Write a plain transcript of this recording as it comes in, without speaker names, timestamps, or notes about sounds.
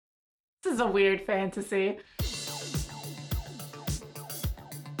This is a weird fantasy.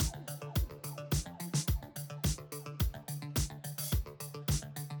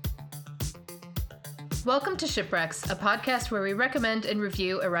 Welcome to Shipwrecks, a podcast where we recommend and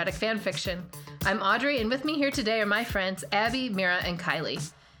review erotic fan fiction. I'm Audrey, and with me here today are my friends Abby, Mira, and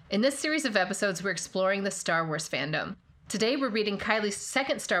Kylie. In this series of episodes, we're exploring the Star Wars fandom. Today, we're reading Kylie's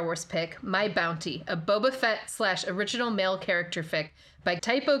second Star Wars pick, My Bounty, a Boba Fett / original male character fic by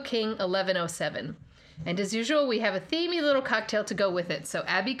Typo King 1107. And as usual, we have a themey little cocktail to go with it. So,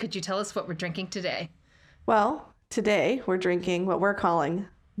 Abby, could you tell us what we're drinking today? Well, today we're drinking what we're calling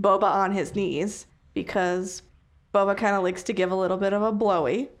Boba on his knees, because Boba kind of likes to give a little bit of a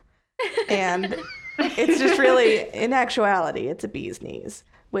blowy. And it's just really, in actuality, it's a bee's knees,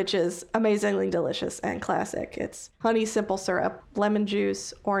 which is amazingly delicious and classic. It's honey simple syrup, lemon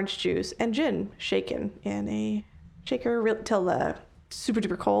juice, orange juice, and gin shaken in a shaker till the super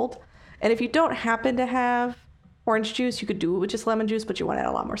duper cold. And if you don't happen to have orange juice, you could do it with just lemon juice, but you want to add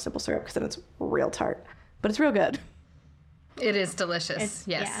a lot more simple syrup because then it's real tart. But it's real good. It is delicious,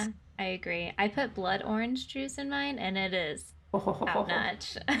 yes. Yeah, I agree. I put blood orange juice in mine, and it is top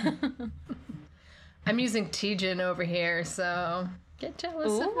notch. I'm using T-Gin over here, so get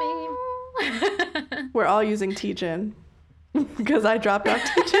jealous of me. We're all using T-Gin because I dropped off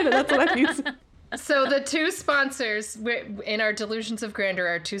T-Gin and that's what I'm using. So the two sponsors in our Delusions of Grandeur,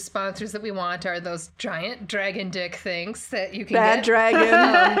 our two sponsors that we want are those giant dragon dick things that you can Bad get.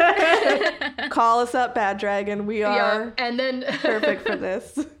 Dragon. Call us up, Bad Dragon. We are and then perfect for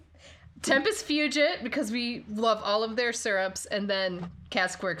this. Tempest Fugit, because we love all of their syrups, and then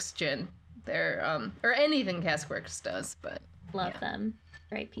Caskworks Gin. They're or anything Caskworks does, but Love them.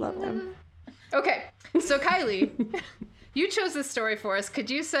 Great people. Love them. okay. So Kylie, you chose this story for us. Could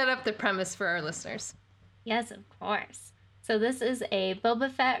you set up the premise for our listeners? Yes, of course. So this is a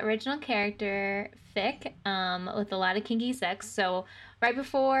Boba Fett original character fic with a lot of kinky sex. So right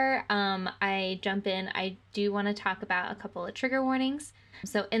before I jump in, I do want to talk about a couple of trigger warnings.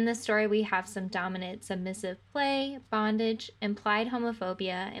 So in this story, we have some dominant submissive play, bondage, implied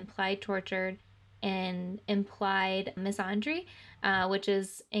homophobia, implied torture, and implied misandry, which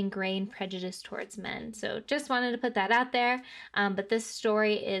is ingrained prejudice towards men. So just wanted to put that out there. But this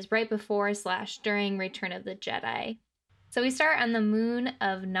story is right before / during Return of the Jedi. So we start on the moon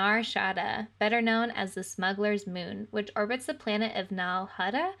of Nar Shaddaa, better known as the Smuggler's Moon, which orbits the planet of Nal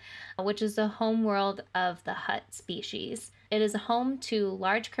Hutta, which is the home world of the Hutt species. It is home to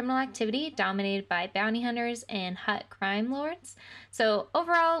large criminal activity dominated by bounty hunters and Hutt crime lords. So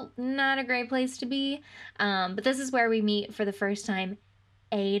overall, not a great place to be, but this is where we meet for the first time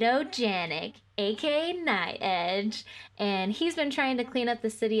Ado Janik, aka Night Edge, and he's been trying to clean up the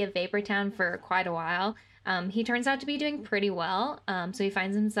city of Vaportown for quite a while. He turns out to be doing pretty well, so he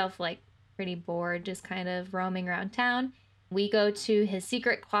finds himself pretty bored, just kind of roaming around town. We go to his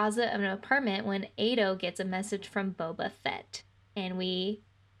secret closet of an apartment when Ado gets a message from Boba Fett, and we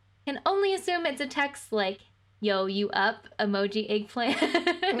can only assume it's a text like, "Yo, you up?" emoji eggplant.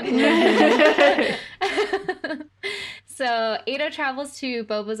 So Ado travels to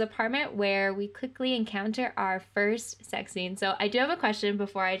Boba's apartment where we quickly encounter our first sex scene. So I do have a question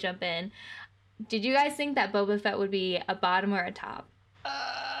before I jump in. Did you guys think that Boba Fett would be a bottom or a top?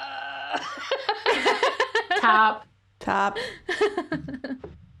 Top.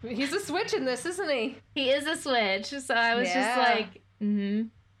 He's a switch in this, isn't he? He is a switch. So I was just like,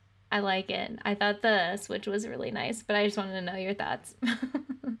 I like it. I thought the switch was really nice, but I just wanted to know your thoughts.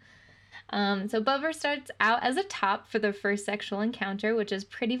 So Boba starts out as a top for their first sexual encounter, which is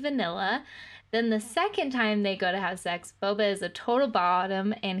pretty vanilla. Then the second time they go to have sex, Boba is a total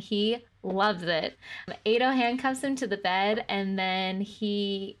bottom, and he loves it. Ado handcuffs him to the bed, and then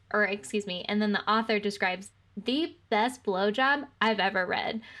the author describes the best blowjob I've ever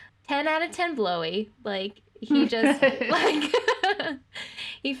read. 10 out of 10 blowy. He just,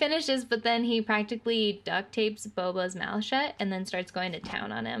 he finishes, but then he practically duct tapes Boba's mouth shut and then starts going to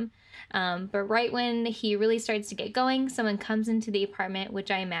town on him. But right when he really starts to get going, someone comes into the apartment, which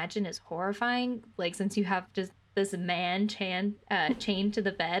I imagine is horrifying, since you have just this man chained to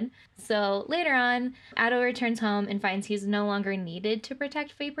the bed. So later on, Ado returns home and finds he's no longer needed to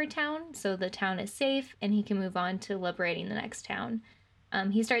protect Vaportown, so the town is safe and he can move on to liberating the next town.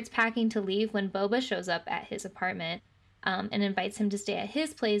 He starts packing to leave when Boba shows up at his apartment and invites him to stay at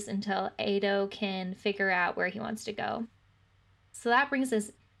his place until Ado can figure out where he wants to go. So that brings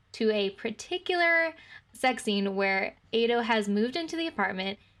us to a particular sex scene where Ado has moved into the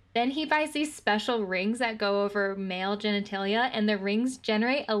apartment. Then he buys these special rings that go over male genitalia, and the rings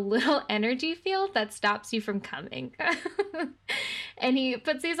generate a little energy field that stops you from coming. And he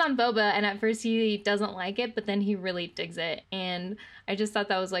puts these on Boba, and at first he doesn't like it, but then he really digs it. And I just thought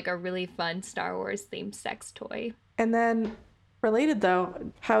that was like a really fun Star Wars themed sex toy. And then, related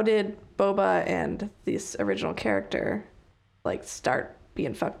though, how did Boba and this original character like start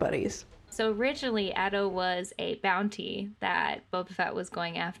being fuck buddies? So originally, Atto was a bounty that Boba Fett was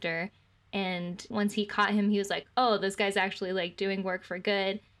going after. And once he caught him, he was like, oh, this guy's actually like doing work for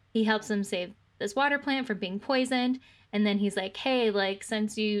good. He helps him save this water plant from being poisoned. And then he's like, hey, like,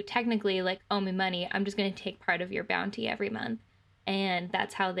 since you technically like owe me money, I'm just going to take part of your bounty every month. And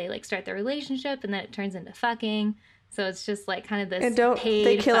that's how they like start their relationship. And then it turns into fucking. So it's just like kind of this And don't paid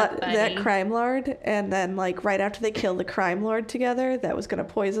they kill fuck that buddy. crime lord? And then like right after they kill the crime lord together, that was gonna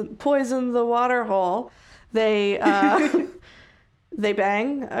poison the water hole. They they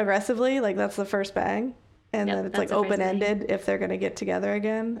bang aggressively, like that's the first bang, and Yep, then it's that's like the first open ended if they're gonna get together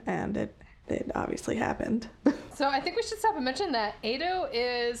again, and it obviously happened. So I think we should stop and mention that Ado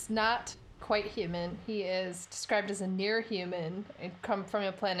is not quite human. He is described as a near human and come from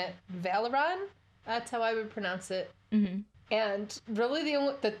a planet Valoran. That's how I would pronounce it. Mm-hmm. And really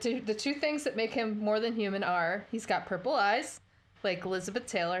the two things that make him more than human are he's got purple eyes, like Elizabeth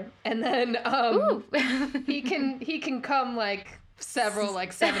Taylor, and then he can come like several,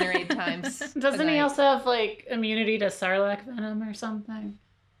 like 7 or 8 times. Doesn't he also have like immunity to Sarlacc venom or something?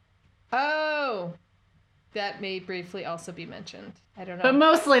 Oh, that may briefly also be mentioned. I don't know. But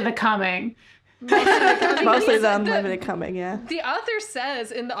mostly the coming. Mostly the unlimited coming, yeah. The author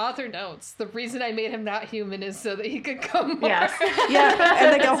says in the author notes, the reason I made him not human is so that he could come more. Yes. Yeah,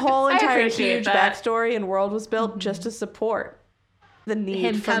 and like a whole I entire appreciate huge that. backstory and world was built just to support the need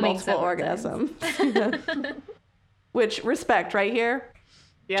Him for coming multiple several orgasms. Which, respect right here.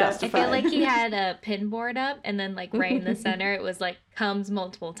 Yes. I Justified. feel like he had a pin board up, and then like right in the center, it was like comes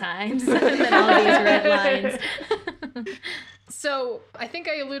multiple times, and then all these red lines. So I think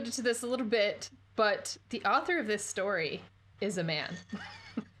I alluded to this a little bit, but the author of this story is a man.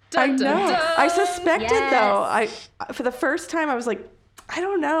 I Dun, know. dun, dun. I suspected Yes. though. For the first time, I was like, I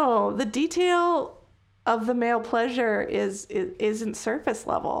don't know. The detail of the male pleasure isn't surface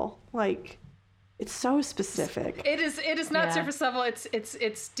level. Like, it's so specific. It is not Yeah. surface level.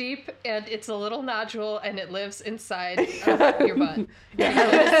 It's deep, and it's a little nodule, and it lives inside of your butt.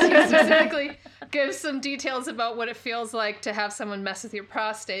 He specifically gives some details about what it feels like to have someone mess with your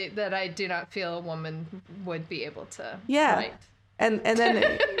prostate that I do not feel a woman would be able to Yeah. write. And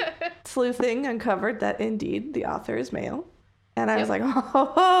then sleuthing uncovered that indeed the author is male. And I was like,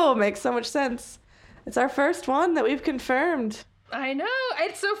 oh, makes so much sense. It's our first one that we've confirmed. I know.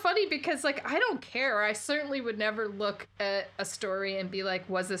 It's so funny because, like, I don't care. I certainly would never look at a story and be like,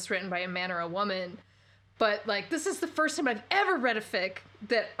 was this written by a man or a woman? But, like, this is the first time I've ever read a fic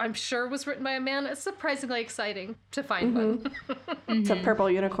that I'm sure was written by a man. It's surprisingly exciting to find one. It's a purple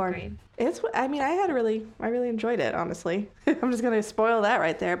unicorn. Agreed. I really enjoyed it, honestly. I'm just going to spoil that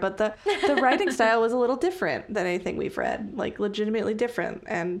right there. But the writing style was a little different than anything we've read. Like, legitimately different.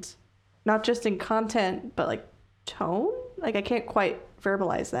 And not just in content, but, like, tone? Like, I can't quite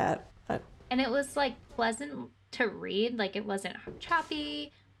verbalize that. But And it was like pleasant to read. Like it wasn't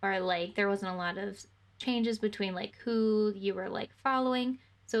choppy, or like there wasn't a lot of changes between like who you were like following.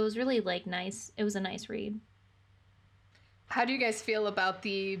 So it was really like nice. It was a nice read. How do you guys feel about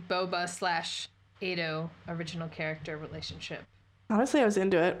the Boba / Ado original character relationship? honestly, I was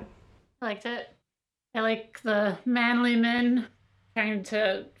into it. I liked it. I like the manly men trying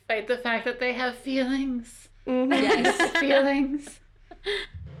to fight the fact that they have feelings. Yes. Feelings.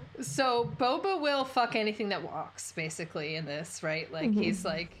 So Boba will fuck anything that walks, basically, in this, right? Like he's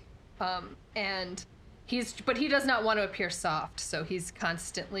like, but he does not want to appear soft, so he's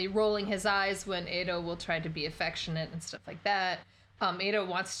constantly rolling his eyes when Ado will try to be affectionate and stuff like that. Ado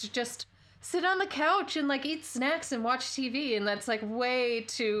wants to just sit on the couch and like eat snacks and watch TV, and that's like way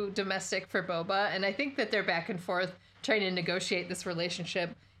too domestic for Boba. And I think that their back and forth trying to negotiate this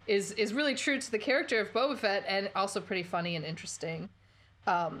relationship is really true to the character of Boba Fett, and also pretty funny and interesting.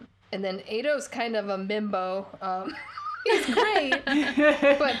 And then Ado's kind of a mimbo. He's great,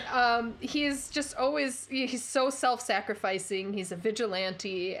 but he's just always, he's so self-sacrificing. He's a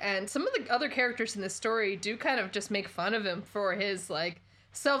vigilante, and some of the other characters in this story do kind of just make fun of him for his like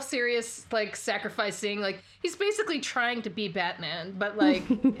self-serious, like sacrificing. Like he's basically trying to be Batman, but like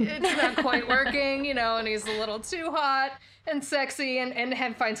it's not quite working, you know, and he's a little too hot and sexy,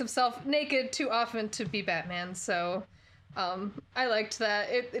 and finds himself naked too often to be Batman. So I liked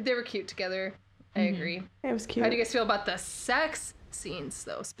that. They were cute together. I agree. It was cute. How do you guys feel about the sex scenes,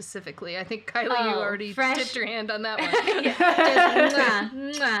 though, specifically? I think, Kylie, you already fresh. tipped your hand on that one. Just mwah,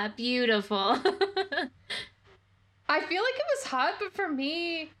 mwah, beautiful. I feel like it was hot, but for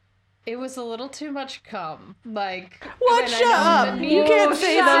me, it was a little too much cum. Like, What? Shut up! You can't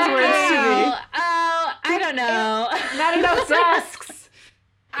say those words to me. Oh, I don't know. Not enough desks.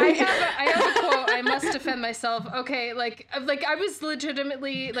 I have a quote. I must defend myself. Okay, like I was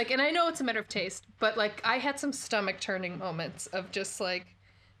legitimately like, and I know it's a matter of taste, but like I had some stomach turning moments of just like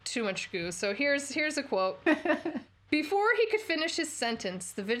too much goo. So here's a quote. Before he could finish his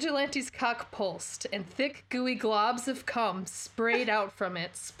sentence, the vigilante's cock pulsed, and thick, gooey globs of cum sprayed out from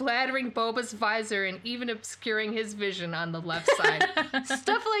it, splattering Boba's visor and even obscuring his vision on the left side.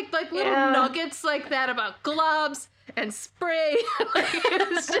 Stuff like little nuggets like that about globs and spray. Like, it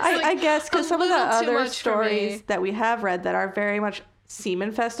was just, I guess because some of the little too other much for stories me. that we have read that are very much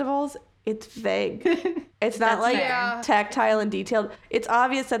semen festivals, it's vague. It's not That's like fair. tactile and detailed. It's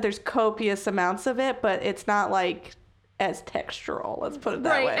obvious that there's copious amounts of it, but it's not like as textural. Let's put it that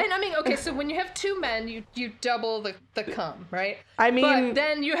Right, way. and I mean, okay, so when you have two men, you double the cum, right? I mean- but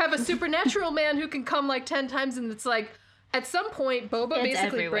then you have a supernatural man who can come like 10 times, and it's like, at some point, Boba It's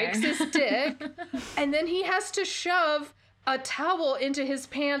basically everywhere. breaks his dick, and then he has to shove a towel into his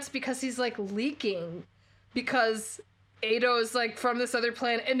pants because he's like leaking, because Ado is like from this other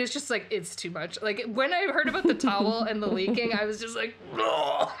planet, and it's just like, it's too much. Like, when I heard about the towel and the leaking, I was just like,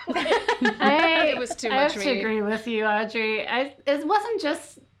 ugh. It was too I much have for to me. agree with you, Audrey. It wasn't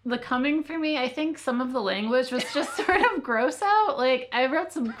just the coming for me. I think some of the language was just sort of gross out. Like, I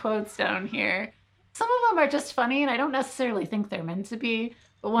wrote some quotes down here. Some of them are just funny, and I don't necessarily think they're meant to be.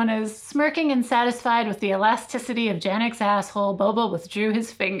 But one is, smirking and satisfied with the elasticity of Janek's asshole, Boba withdrew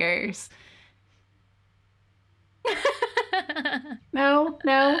his fingers. No.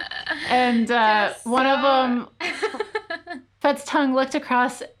 And one of them, Fett's tongue licked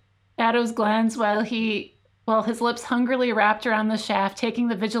across Ado's glands while his lips hungrily wrapped around the shaft, taking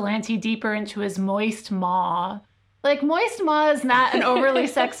the vigilante deeper into his moist maw. Like, moist maw is not an overly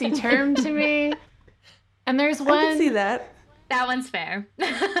sexy term to me. And there's I can see one, that. That one's fair.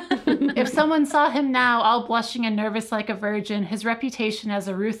 if someone saw him now, all blushing and nervous like a virgin, his reputation as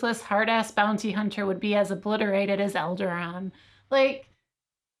a ruthless, hard-ass bounty hunter would be as obliterated as Alderaan. Like,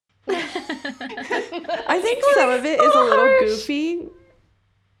 I think some of it is a little harsh. goofy,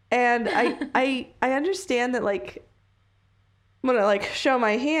 and I understand that, like, I'm gonna like show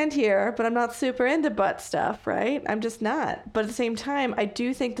my hand here, but I'm not super into butt stuff, right? I'm just not. But at the same time, I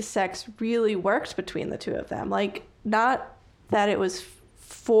do think the sex really worked between the two of them. Like, not that it was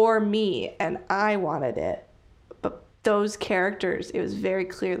for me and I wanted it, but those characters, it was very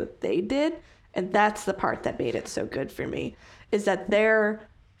clear that they did, and that's the part that made it so good for me, is that they're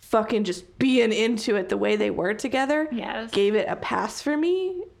fucking just being into it the way they were together. yes. Gave it a pass for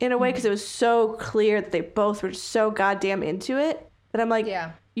me in a way, because it was so clear that they both were so goddamn into it that I'm like,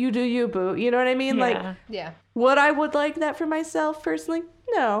 Yeah. you do you, boo. You know what I mean? Like, Yeah. Yeah. would I would like that for myself personally?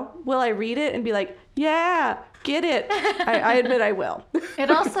 No. Will I read it and be like, yeah, get it? I admit I will.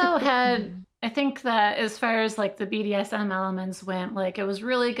 It also had, I think that as far as like the BDSM elements went, like it was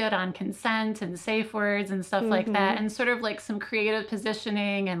really good on consent and safe words and stuff like that, and sort of like some creative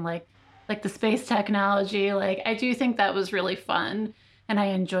positioning and like the space technology. Like, I do think that was really fun and I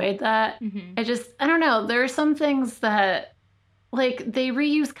enjoyed that. I don't know, there are some things that, like, they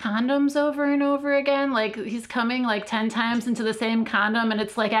reuse condoms over and over again. Like, he's coming like 10 times into the same condom and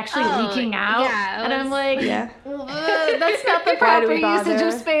it's like actually leaking out. yeah, it And I'm was- like, Yeah. that's not the Why do proper we usage bother?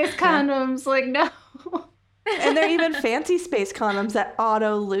 of space condoms. Like, no. And they're even fancy space condoms that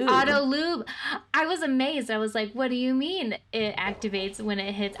auto lube. Auto lube. I was amazed. I was like, what do you mean it activates when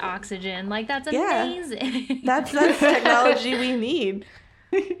it hits oxygen? Like, that's Yeah. amazing. That's technology we need.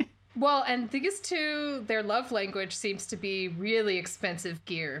 Well, and these two, their love language seems to be really expensive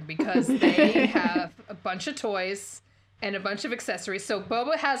gear, because they have a bunch of toys and a bunch of accessories. So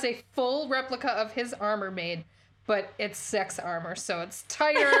Boba has a full replica of his armor made, but it's sex armor, so it's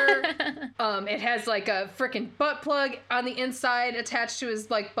tighter. It has like a freaking butt plug on the inside attached to his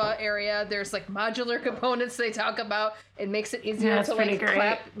like butt area. There's like modular components they talk about. It makes it easier Yeah, it's to pretty like great.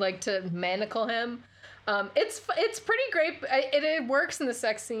 clap, like to manacle him. It's pretty great. It works in the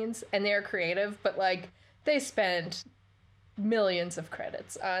sex scenes, and they're creative, but like they spend millions of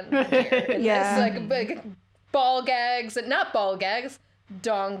credits on gear. And Yeah. it's like big ball gags, and not ball gags,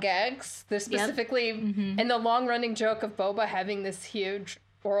 dong gags. They're specifically, and the long running joke of Boba having this huge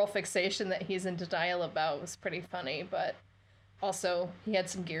oral fixation that he's in denial about was pretty funny, but also he had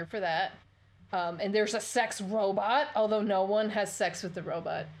some gear for that. And there's a sex robot, although no one has sex with the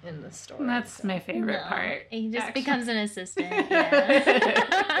robot in the story. That's my favorite part. He just actually. becomes an assistant.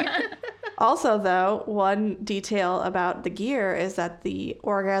 Yeah. Also, though, one detail about the gear is that the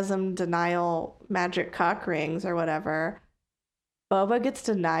orgasm denial magic cock rings or whatever, Boba gets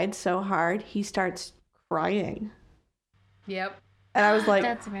denied so hard he starts crying. Yep. And I was like,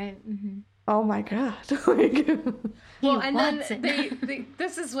 That's right. Mm-hmm. oh my God. Like, Well, and wants then they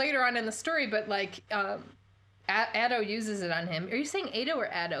this is later on in the story, but like Addo uses it on him. Are you saying Ado or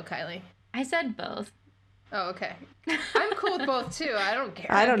Addo, Kylie? I said both. Oh, okay. I'm cool with both too. I don't care.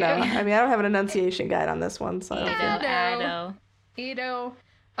 I don't know. Okay. I mean, I don't have an enunciation guide on this one, so I don't Ado, Ado. Ado.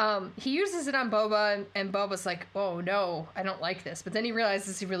 Ado. He uses it on Boba, and Boba's like, oh no, I don't like this. But then he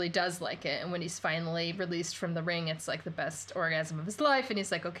realizes he really does like it. And when he's finally released from the ring, it's like the best orgasm of his life. And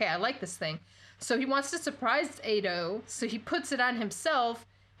he's like, okay, I like this thing. So he wants to surprise Ado. So he puts it on himself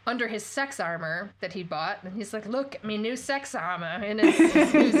under his sex armor that he bought. And he's like, look at me new sex armor. In his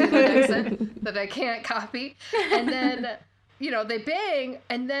New Zealand accent that I can't copy. And then, they bang.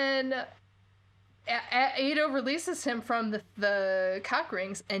 And then Ado releases him from the cock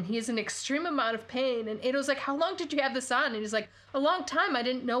rings, and he's in extreme amount of pain. And Ado's like, how long did you have this on? And he's like, a long time. I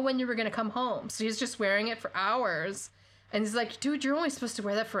didn't know when you were going to come home. So he's just wearing it for hours. And he's like, dude, you're only supposed to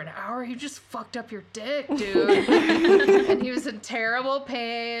wear that for an hour. You just fucked up your dick, dude. And he was in terrible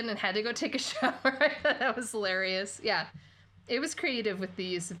pain and had to go take a shower. That was hilarious. Yeah. It was creative with the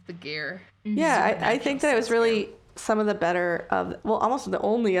use of the gear. Yeah, I think that it was really some of the better of, well, almost the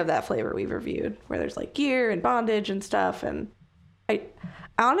only of that flavor we've reviewed, where there's like gear and bondage and stuff. And I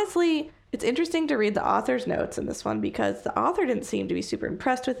honestly, it's interesting to read the author's notes in this one because the author didn't seem to be super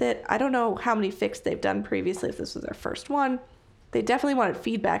impressed with it. I don't know how many fics they've done previously, if this was their first one. They definitely wanted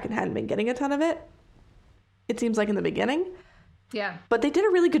feedback and hadn't been getting a ton of it, it seems like, in the beginning. Yeah. But they did a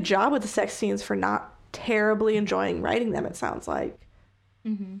really good job with the sex scenes for not terribly enjoying writing them, it sounds like,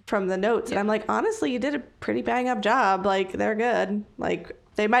 from the notes. And I'm like, honestly, you did a pretty bang up job. Like, they're good. Like,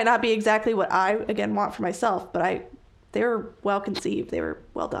 they might not be exactly what I, again, want for myself, but they were well conceived. They were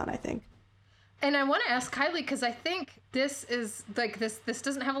well done, I think. And I want to ask Kylie, because I think this is, like, this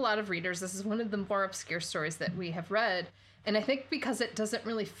doesn't have a lot of readers. This is one of the more obscure stories that we have read. And I think because it doesn't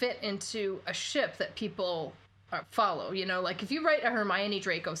really fit into a ship that people follow, like if you write a Hermione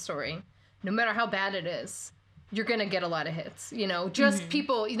Draco story, no matter how bad it is, you're going to get a lot of hits. Just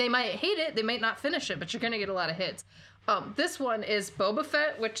people, they might hate it, they might not finish it, but you're going to get a lot of hits. This one is Boba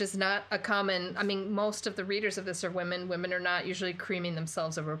Fett, which is not a common, most of the readers of this are women. Women are not usually creaming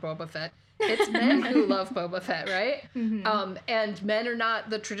themselves over Boba Fett. It's men who love Boba Fett, right? And men are not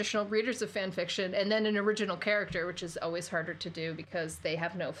the traditional readers of fan fiction. And then an original character, which is always harder to do because they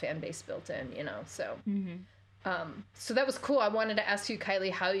have no fan base built in, so. So that was cool. I wanted to ask you,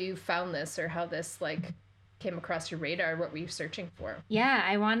 Kylie, how you found this or how this, came across your radar. What were you searching for? Yeah,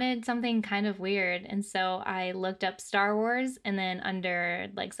 I wanted something kind of weird. And so I looked up Star Wars and then under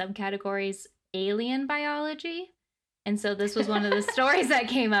subcategories, alien biology. And so this was one of the stories that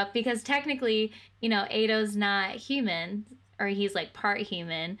came up because technically, Ado's not human, or he's part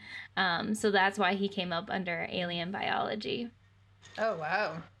human. So that's why he came up under alien biology. Oh,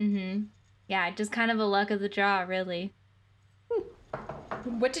 wow. Yeah, just kind of a luck of the draw, really.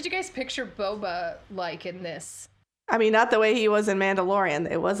 What did you guys picture Boba like in this? Not the way he was in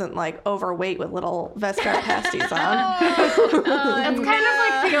Mandalorian. It wasn't overweight with little Vescar pasties on. That's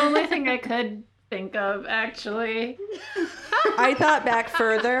kind of the only thing I could think of, actually. I thought back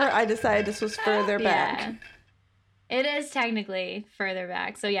further. I decided this was further back. It is technically further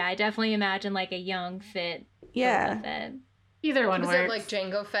back. So yeah, I definitely imagine a young, fit Boba Fett. Either one works. Was it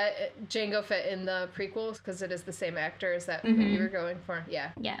Jango Fett in the prequels? Because it is the same actor. Is that what you were going for? Yeah.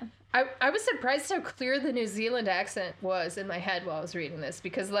 Yeah. I was surprised how clear the New Zealand accent was in my head while I was reading this.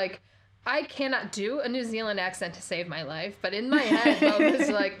 Because, I cannot do a New Zealand accent to save my life. But in my head, I was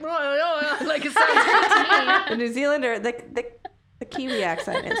like, it sounds good to me. The New Zealander, the Kiwi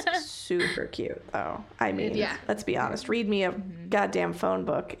accent is super cute, though. Let's be honest. Read me a goddamn phone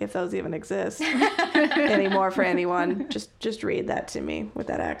book, if those even exist anymore for anyone. Just read that to me with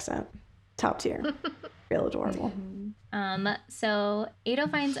that accent. Top tier. Real adorable. So Ado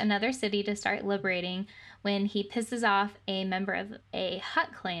finds another city to start liberating when he pisses off a member of a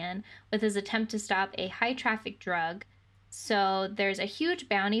Hutt clan with his attempt to stop a high-traffic drug. So there's a huge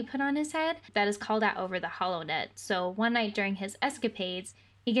bounty put on his head that is called out over the HoloNet. So one night during his escapades,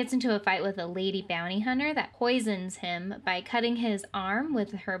 he gets into a fight with a lady bounty hunter that poisons him by cutting his arm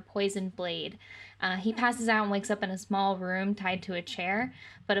with her poisoned blade. He passes out and wakes up in a small room tied to a chair.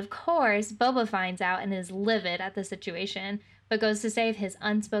 But of course, Boba finds out and is livid at the situation, but goes to save his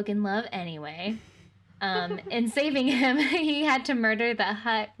unspoken love anyway. In saving him, he had to murder the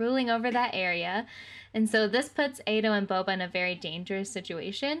Hutt ruling over that area. And so this puts Ado and Boba in a very dangerous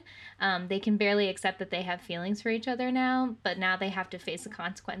situation. They can barely accept that they have feelings for each other now, but now they have to face the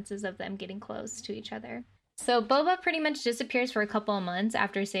consequences of them getting close to each other. So Boba pretty much disappears for a couple of months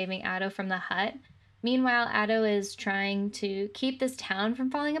after saving Ado from the Hutt. Meanwhile, Ado is trying to keep this town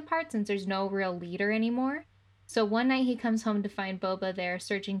from falling apart since there's no real leader anymore. So one night he comes home to find Boba there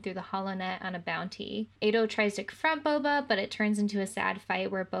searching through the HoloNet on a bounty. Ado tries to confront Boba, but it turns into a sad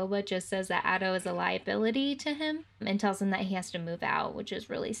fight where Boba just says that Ado is a liability to him and tells him that he has to move out, which is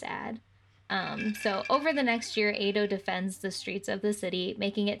really sad. So over the next year, Ado defends the streets of the city,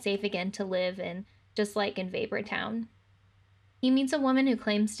 making it safe again to live in, just like in Vapor Town. He meets a woman who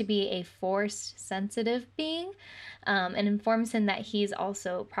claims to be a Force-sensitive being and informs him that he's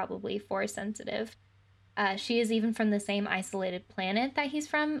also probably Force-sensitive. She is even from the same isolated planet that he's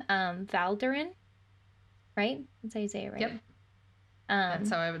from, Valderin, right? That's how you say it, right? Yep. That's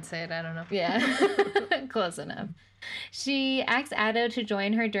how I would say it. I don't know. Yeah, close enough. She asks Ado to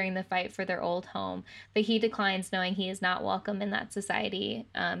join her during the fight for their old home, but he declines, knowing he is not welcome in that society,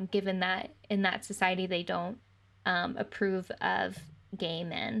 given that in that society they don't approve of gay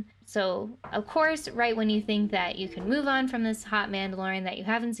men. So, of course, right when you think that you can move on from this hot Mandalorian that you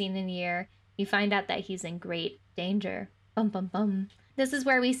haven't seen in a year, you find out that he's in great danger. Bum, bum, bum. This is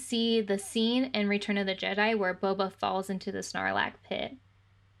where we see the scene in Return of the Jedi where Boba falls into the Sarlacc pit.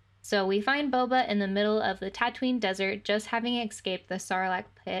 So we find Boba in the middle of the Tatooine desert, just having escaped the Sarlacc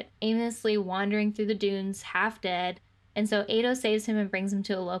pit, aimlessly wandering through the dunes, half dead, and so Ado saves him and brings him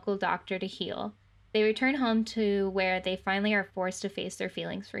to a local doctor to heal. They return home to where they finally are forced to face their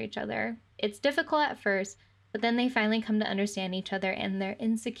feelings for each other. It's difficult at first, but then they finally come to understand each other and their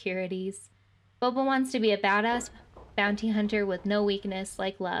insecurities. Boba wants to be a badass bounty hunter with no weakness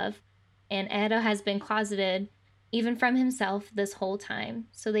like love, and Ado has been closeted even from himself this whole time,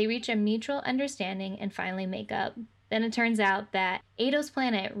 so they reach a mutual understanding and finally make up. Then it turns out that Ado's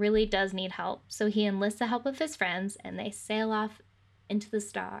planet really does need help, so he enlists the help of his friends, and they sail off into the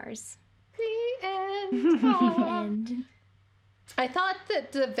stars. The end. And I thought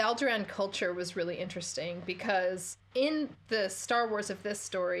that the Valderan culture was really interesting because in the Star Wars of this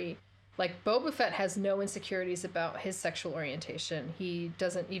story, like, Boba Fett has no insecurities about his sexual orientation. He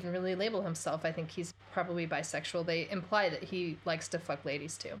doesn't even really label himself. I think he's probably bisexual. They imply that he likes to fuck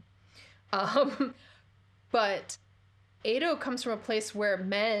ladies too. But Ado comes from a place where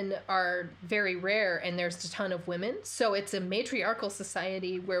men are very rare and there's a ton of women. So it's a matriarchal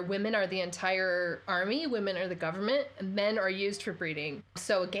society where women are the entire army, women are the government, and men are used for breeding.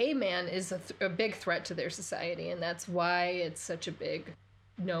 So a gay man is a big threat to their society, and that's why it's such a big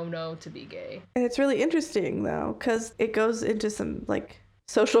no to be gay. And it's really interesting, though, because it goes into some, like,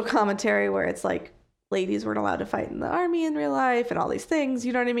 social commentary where it's like ladies weren't allowed to fight in the army in real life and all these things,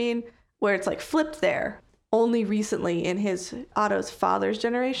 you know what I mean? Where it's, like, flipped there. Only recently in Otto's father's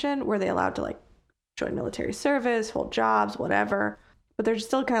generation were they allowed to, like, join military service, hold jobs, whatever. But they're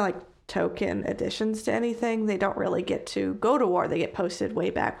still kind of like token additions to anything. They don't really get to go to war. They get posted way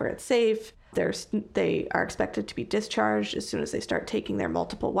back where it's safe. They are expected to be discharged as soon as they start taking their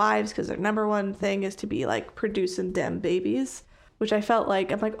multiple wives, because their number one thing is to be like producing them babies, which I felt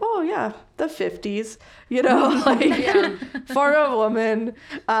like, I'm like, oh yeah, the 50s, you know, like for a woman,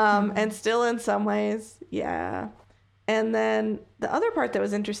 and still in some ways, yeah. And then the other part that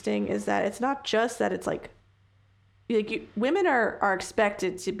was interesting is that it's not just that it's like women are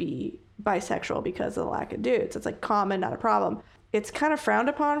expected to be bisexual because of the lack of dudes. It's like common, not a problem. It's kind of frowned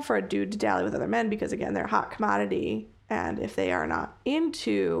upon for a dude to dally with other men because, again, they're a hot commodity. And if they are not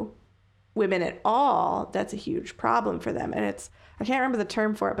into women at all, that's a huge problem for them. And I can't remember the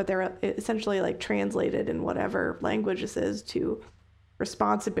term for it, but they're essentially like translated in whatever language this is to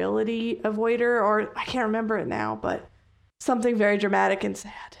responsibility avoider, or I can't remember it now, but something very dramatic and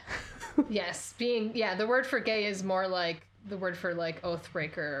sad. Yes, the word for gay is more like the word for like oath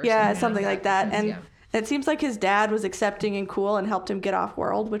breaker. Or something like that. And it seems like his dad was accepting and cool and helped him get off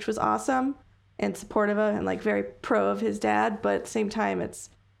world, which was awesome and supportive of and like very pro of his dad. But at the same time, it's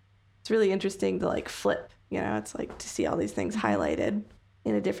really interesting to like flip, you know, it's like to see all these things highlighted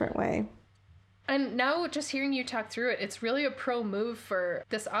in a different way. And now just hearing you talk through it, it's really a pro move for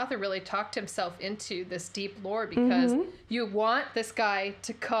this author really talked himself into this deep lore because you want this guy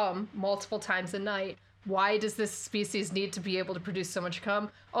to come multiple times a night. Why does this species need to be able to produce so much cum?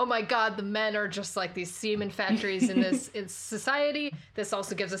 Oh my God, the men are just like these semen factories in this society. This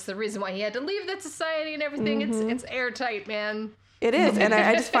also gives us the reason why he had to leave that society and everything. It's airtight, man. It is, and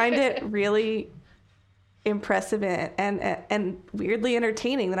I just find it really impressive and weirdly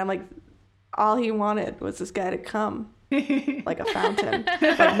entertaining. That I'm like, all he wanted was this guy to come like a fountain,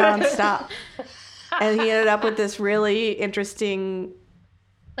 like nonstop. And he ended up with this really interesting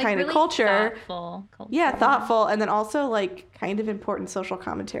kind of really culture. Thoughtful culture. Yeah, thoughtful, and then also like kind of important social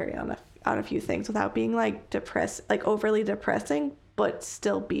commentary on a few things without being like overly depressing, but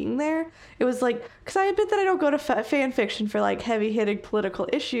still being there. It was like, because I admit that I don't go to fan fiction for like heavy hitting political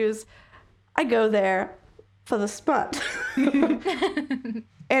issues. I go there for the smut and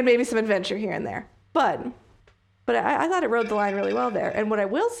maybe some adventure here and there. But I thought it rode the line really well there. And what I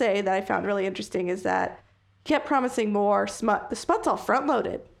will say that I found really interesting is that kept promising more smut. The smut's all front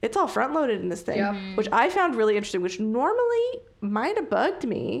loaded. It's all front loaded in this thing, Yep. which I found really interesting, which normally might have bugged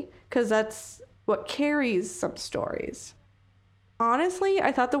me because that's what carries some stories. Honestly,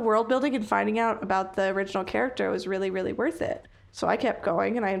 I thought the world building and finding out about the original character was really, really worth it. So I kept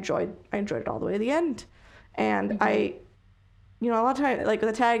going and I enjoyed it all the way to the end. And a lot of times, like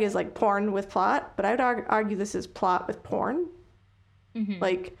the tag is like porn with plot, but I would argue this is plot with porn.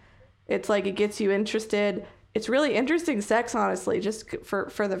 Like, it's like it gets you interested. It's really interesting sex, honestly, just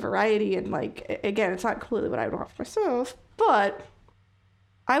for the variety. And like, again, it's not completely what I would want for myself, but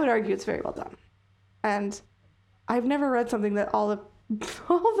I would argue it's very well done. And I've never read something that all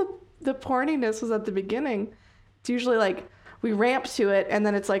the porniness was at the beginning. It's usually like we ramp to it and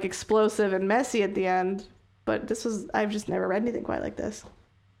then it's like explosive and messy at the end. But I've just never read anything quite like this.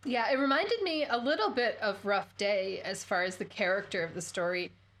 Yeah, it reminded me a little bit of Rough Day as far as the character of the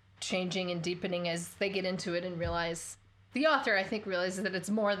story changing and deepening as they get into it and realize the author, I think, realizes that it's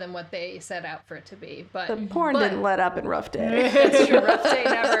more than what they set out for it to be. But the porn didn't let up in Rough Day. That's true. Rough Day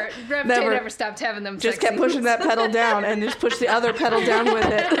never stopped having them. Just kept pushing that pedal down and just pushed the other pedal down with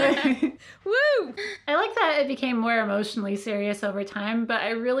it. Woo! I like that it became more emotionally serious over time, but I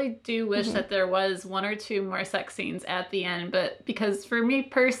really do wish that there was one or two more sex scenes at the end. But because for me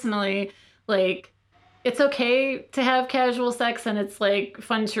personally, like, it's okay to have casual sex and it's like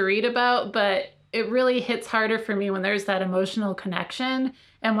fun to read about, but it really hits harder for me when there's that emotional connection.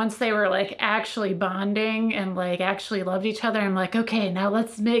 And once they were like actually bonding and like actually loved each other, I'm like, okay, now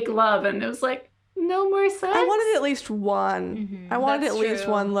let's make love. And it was like, no more sex. I wanted at least one. I wanted That's at least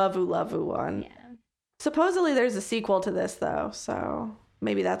true. one lovu one. Yeah. Supposedly there's a sequel to this though, so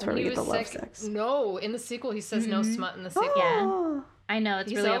maybe that's where we He get the was love sick. sex. No, in the sequel he says no smut in the sequel. Oh. I know, it's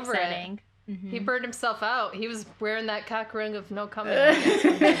He's really over it. upsetting. He burned himself out. He was wearing that cock ring of no coming.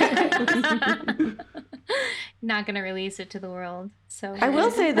 Not gonna release it to the world. So I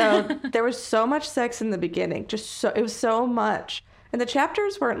will say though, there was so much sex in the beginning. It was so much. And the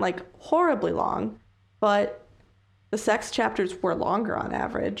chapters weren't like horribly long, but the sex chapters were longer on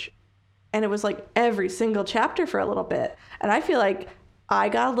average. And it was like every single chapter for a little bit. And I feel like I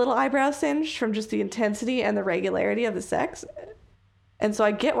got a little eyebrow singed from just the intensity and the regularity of the sex. And so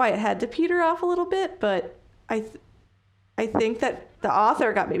I get why it had to peter off a little bit, but I think that the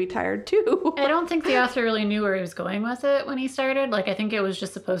author got maybe tired too. I don't think the author really knew where he was going with it when he started. Like, I think it was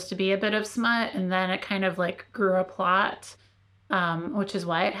just supposed to be a bit of smut, and then it kind of like grew a plot, which is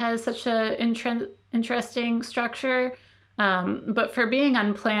why it has such a interesting structure. But for being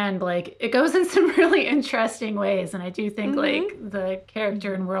unplanned, like, it goes in some really interesting ways, and I do think like the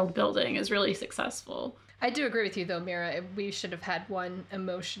character and world building is really successful. I do agree with you though, Mira. We should have had one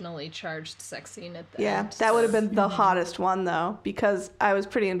emotionally charged sex scene at the Yeah, end. that would have been the hottest one though, because I was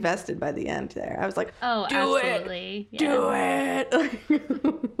pretty invested by the end there. I was like, oh, do absolutely. it, do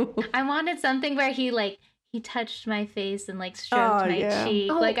it. I wanted something where he touched my face and like stroked my cheek.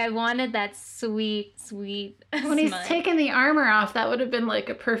 Oh. Like I wanted that sweet When he's smut. taking the armor off, that would have been like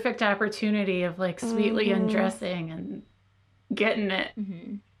a perfect opportunity of like sweetly undressing and getting it.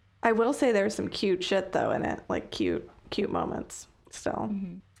 Mm-hmm. I will say there's some cute shit though in it, like cute moments still.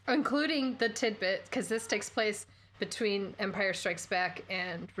 Including the tidbit, because this takes place between Empire Strikes Back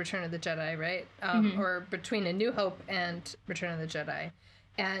and Return of the Jedi, right? Or between A New Hope and Return of the Jedi.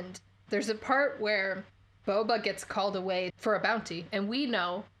 And there's a part where Boba gets called away for a bounty, and we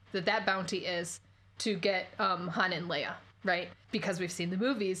know that bounty is to get Han and Leia, right? Because we've seen the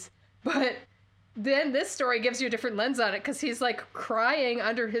movies. But then this story gives you a different lens on it, because he's like crying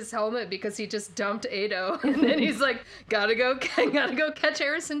under his helmet because he just dumped Ado, and then he's like, gotta go catch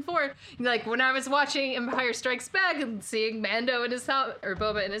Harrison Ford. Like, when I was watching Empire Strikes Back and seeing Mando in his or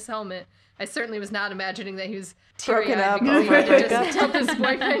Boba in his helmet, I certainly was not imagining that he was Broken teary-eyed up because he over had to a just tell his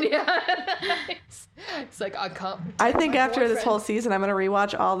boyfriend. Yeah, it's like, I can't. I think my after this boyfriend. whole season, I'm gonna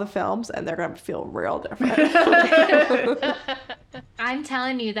rewatch all the films, and they're gonna feel real different. I'm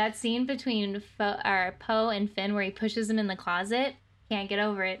telling you, that scene between Poe and Finn where he pushes him in the closet, can't get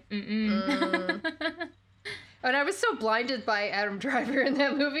over it. And I was so blinded by Adam Driver in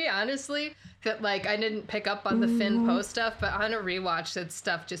that movie, honestly, that like I didn't pick up on the Finn Poe stuff, but on a rewatch, that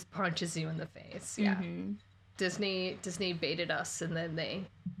stuff just punches you in the face. Yeah. Mm-hmm. Disney baited us, and then they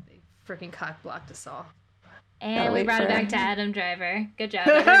freaking cock blocked us all. And we brought it back to Adam Driver. Good job.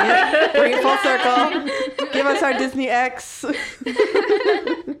 Yep. Bring it full circle. Give us our Disney X.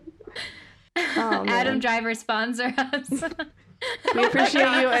 Oh, Adam Driver, sponsor us. We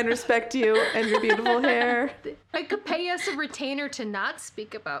appreciate you and respect you and your beautiful hair. I could pay us a retainer to not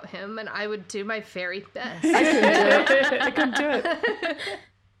speak about him, and I would do my very best. I couldn't do it. I couldn't do it.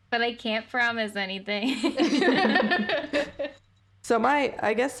 But I can't promise anything. So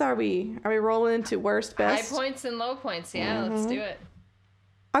I guess are we rolling into worst, best? High points and low points. Yeah, let's do it.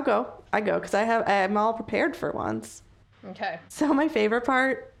 I go because I'm all prepared for once. Okay. So my favorite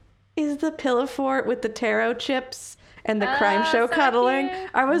part is the pillow fort with the taro chips and the crime show so cuddling. cute.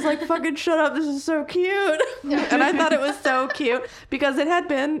 I was like, fucking shut up, this is so cute. And I thought it was so cute because it had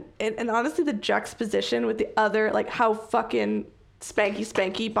been, and honestly the juxtaposition with the other, like how fucking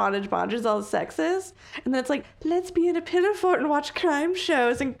spanky bondage all the sex is. And then it's like, let's be in a pillow fort and watch crime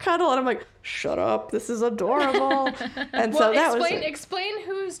shows and cuddle. And I'm like, shut up, this is adorable. And so that was explain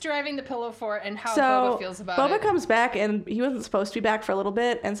who's driving the pillow fort and how so Boba feels about it. Boba comes back and he wasn't supposed to be back for a little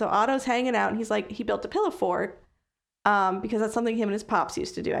bit. And so Otto's hanging out and he's like, he built a pillow fort. Because that's something him and his pops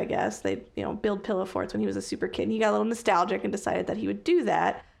used to do, I guess. They, build pillow forts when he was a super kid. And he got a little nostalgic and decided that he would do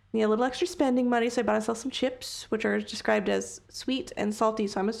that. And he had a little extra spending money, so he bought himself some chips, which are described as sweet and salty.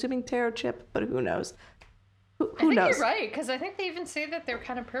 So I'm assuming taro chip, but who knows? Who knows? You're right, because I think they even say that they're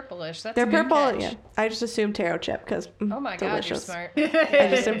kind of purplish. They're purple, yeah. I just assumed taro chip because oh my delicious. God, you're smart. I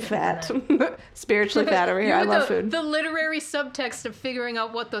just am fat. Spiritually fat over here. I love food. The literary subtext of figuring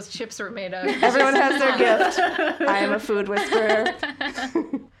out what those chips are made of. Everyone has their gift. I am a food whisperer.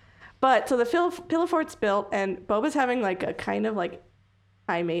 But so the pillow fort's built, and Boba's having like a kind of like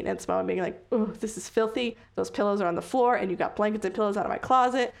high maintenance moment, being like, oh, this is filthy. Those pillows are on the floor, and you got blankets and pillows out of my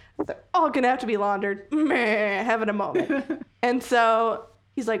closet. They're all gonna have to be laundered. Meh, having a moment. And so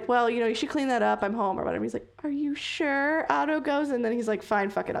he's like, well, you should clean that up. I'm home or whatever. He's like, are you sure? Otto goes, and then he's like, fine,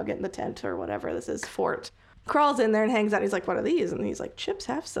 fuck it. I'll get in the tent or whatever. This is fort. Crawls in there and hangs out. He's like, what are these? And he's like, chips,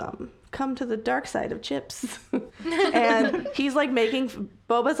 have some. Come to the dark side of chips. And he's like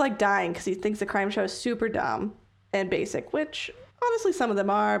Boba's like dying because he thinks the crime show is super dumb and basic, which honestly some of them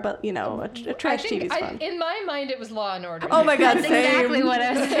are, but a trash TV is fun. In my mind, it was Law and Order. Oh my God, That's same. exactly what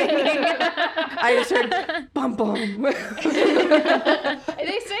I was thinking. I just heard bum bum.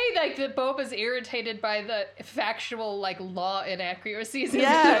 They say like that Boba's irritated by the factual like law inaccuracies.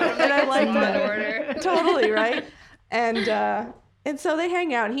 Yeah, and I like Law that. and Order. Totally, right? And so they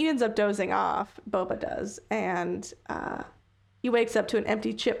hang out and he ends up dozing off, Boba does, and he wakes up to an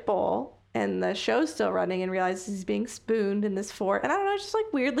empty chip bowl and the show's still running and realizes he's being spooned in this fort. And I don't know, it's just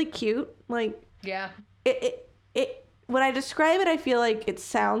like weirdly cute. Like, yeah. It when I describe it, I feel like it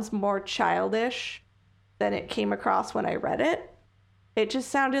sounds more childish than it came across when I read it. It just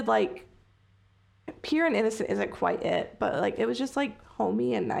sounded like pure and innocent isn't quite it, but like it was just like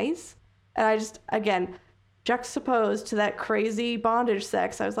homey and nice. And I just, again, juxtaposed to that crazy bondage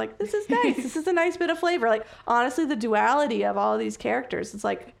sex, I was like, this is nice. This is a nice bit of flavor. Like, honestly, the duality of all of these characters, it's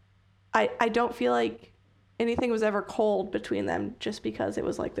like, I don't feel like anything was ever cold between them just because it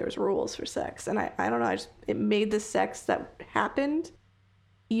was like there's rules for sex. And I don't know, it made the sex that happened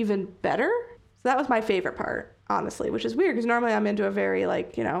even better. So that was my favorite part, honestly, which is weird because normally I'm into a very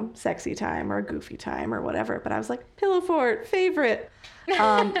like, sexy time or a goofy time or whatever. But I was like, pillow fort, favorite.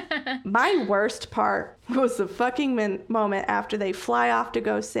 My worst part was the fucking moment after they fly off to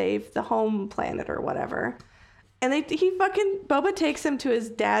go save the home planet or whatever. And Boba takes him to his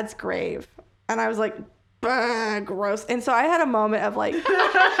dad's grave. And I was like, gross. And so I had a moment of like,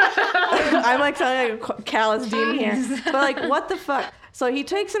 I'm like telling like a callous demon here. But like, what the fuck? So he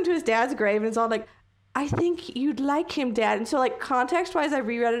takes him to his dad's grave and it's all like, I think you'd like him, Dad. And so like context-wise, I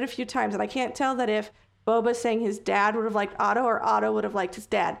reread it a few times. And I can't tell that if Boba's saying his dad would have liked Otto or Otto would have liked his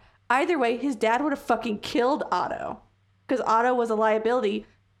dad. Either way, his dad would have fucking killed Otto. Because Otto was a liability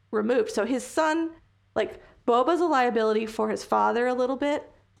removed. So his son, like, Boba's a liability for his father a little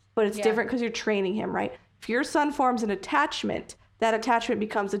bit, but it's different because you're training him, right? If your son forms an attachment, that attachment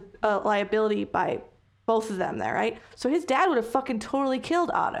becomes a liability by both of them there, right? So his dad would have fucking totally killed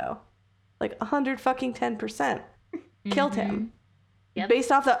Otto. Like 110% killed him. Yep.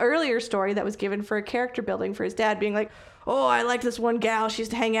 Based off the earlier story that was given for a character building for his dad being like, oh, I like this one gal, she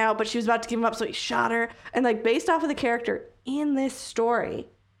used to hang out, but she was about to give him up, so he shot her. And like based off of the character in this story,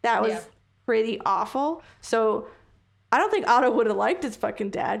 that was pretty awful. So I don't think Otto would have liked his fucking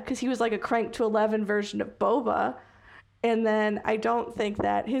dad because he was like a crank to 11 version of Boba. And then I don't think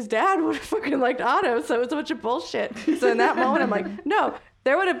that his dad would have fucking liked Otto, so it was a bunch of bullshit. So in that moment, I'm like, no,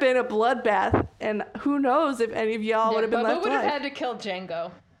 there would have been a bloodbath, and who knows if any of y'all would have been left Boba would have alive. had to kill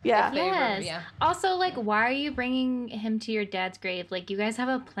Django. Yeah. Yes. Yeah. Also, like, why are you bringing him to your dad's grave? Like, you guys have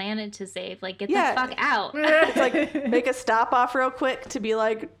a planet to save. Like, get Yeah. the fuck out. It's like, make a stop off real quick to be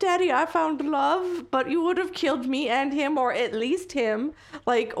like, Daddy, I found love, but you would have killed me and him, or at least him.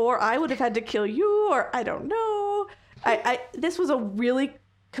 Like, or I would have had to kill you, or I don't know. This was a really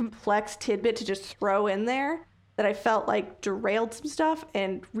complex tidbit to just throw in there that I felt like derailed some stuff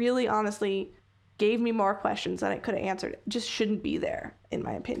and really honestly gave me more questions than I could have answered. It just shouldn't be there, in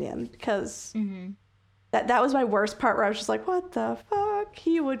my opinion, because that was my worst part, where I was just like, what the fuck?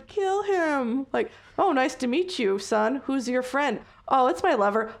 He would kill him. Like, oh, nice to meet you, son. Who's your friend? Oh, it's my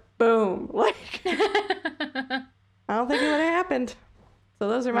lover. Boom. Like, I don't think it would have happened. So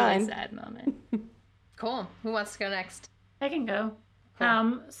those are Really mine. sad moment. Cool. Who wants to go next? I can go.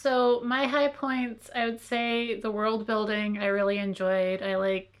 Cool. So my high points, I would say the world building I really enjoyed. I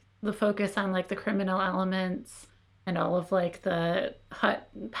like the focus on like the criminal elements and all of like the hut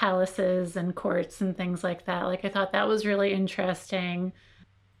palaces and courts and things like that. Like I thought that was really interesting.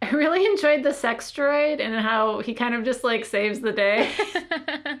 I really enjoyed the sex droid and how he kind of just like saves the day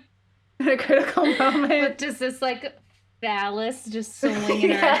at a critical moment. But just this, like, phallus just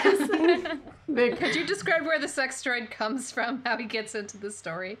swinging Yes. around. Could you describe where the sex droid comes from, how he gets into the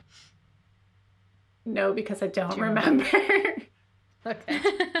story? No, because I don't Do you remember. Okay.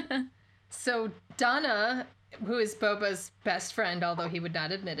 So Donna, who is Boba's best friend, although he would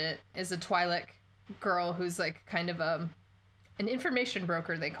not admit it, is a Twi'lek girl who's like kind of an information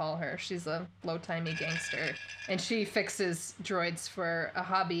broker, they call her. She's a low-timey gangster, and she fixes droids for a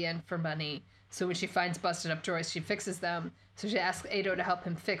hobby and for money. So when she finds busted up droids, she fixes them. So she asks Ado to help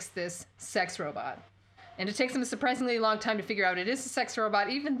him fix this sex robot. And it takes him a surprisingly long time to figure out it is a sex robot,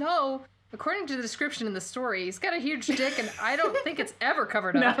 even though, according to the description in the story, he's got a huge dick, and I don't think it's ever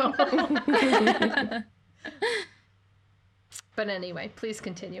covered up. No. But anyway, please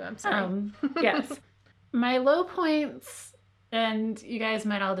continue. I'm sorry. Yes. My low points, and you guys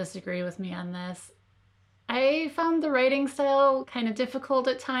might all disagree with me on this, I found the writing style kind of difficult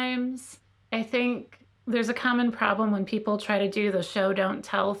at times. I think there's a common problem when people try to do the show don't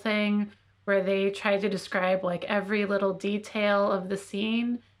tell thing, where they try to describe like every little detail of the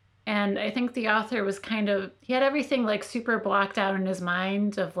scene. And I think the author was he had everything like super blocked out in his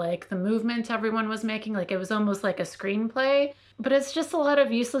mind of like the movement everyone was making. Like it was almost like a screenplay, but it's just a lot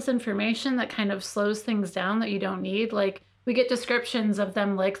of useless information that kind of slows things down that you don't need. Like we get descriptions of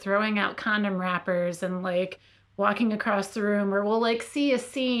them like throwing out condom wrappers and like walking across the room, or we'll like see a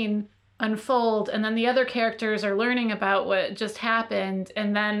scene unfold and then the other characters are learning about what just happened,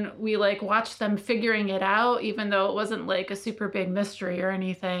 and then we like watch them figuring it out even though it wasn't like a super big mystery or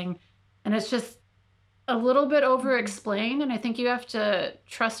anything, and it's just a little bit over explained, and I think you have to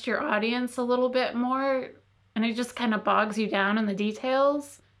trust your audience a little bit more, and it just kind of bogs you down in the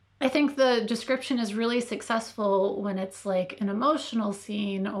details. I think the description is really successful when it's like an emotional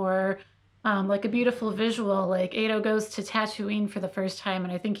scene or like a beautiful visual. Like Ado goes to Tatooine for the first time,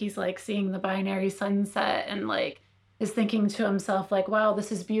 and I think he's like seeing the binary sunset and like is thinking to himself like, wow,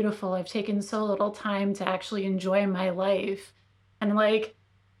 this is beautiful. I've taken so little time to actually enjoy my life. And like,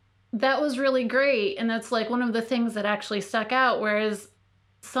 that was really great. And that's like one of the things that actually stuck out. Whereas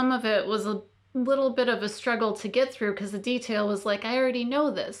some of it was a little bit of a struggle to get through because the detail was like, I already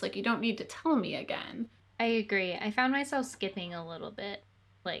know this. Like, you don't need to tell me again. I agree. I found myself skipping a little bit,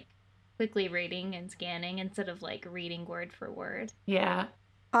 like quickly reading and scanning instead of like reading word for word. Yeah.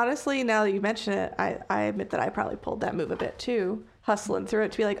 Honestly, now that you mention it, I admit that I probably pulled that move a bit too, hustling through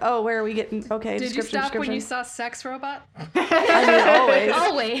it to be like, oh, where are we getting? Okay, Did you stop when description. you saw sex robot? I mean,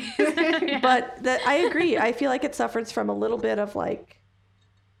 always. Always. Yeah. But I agree. I feel like it suffers from a little bit of like,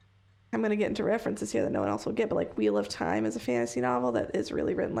 I'm going to get into references here that no one else will get, but like Wheel of Time is a fantasy novel that is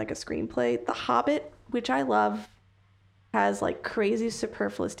really written like a screenplay. The Hobbit, which I love, has like crazy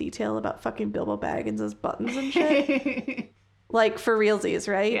superfluous detail about fucking Bilbo Baggins' buttons and shit. Like for realsies,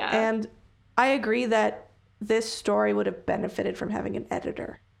 right? Yeah. And I agree that this story would have benefited from having an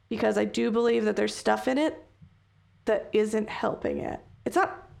editor, because I do believe that there's stuff in it that isn't helping it. It's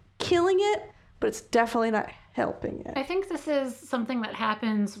not killing it, but it's definitely not helping it. I think this is something that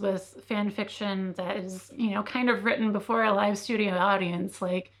happens with fan fiction that is, you know, kind of written before a live studio audience.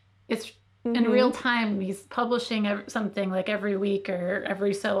 Like it's in real time. He's publishing something like every week or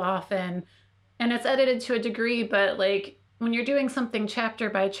every so often, and it's edited to a degree, but like when you're doing something chapter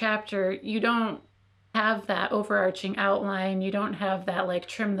by chapter, you don't have that overarching outline. You don't have that like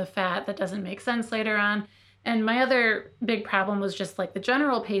trim the fat that doesn't make sense later on. And my other big problem was just like the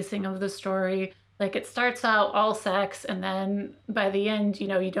general pacing of the story. Like it starts out all sex, and then by the end, you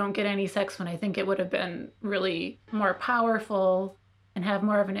know, you don't get any sex, when I think it would have been really more powerful and have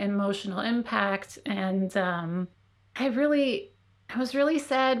more of an emotional impact. And I was really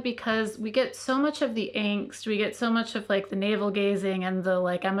sad because we get so much of the angst. We get so much of like the navel gazing and the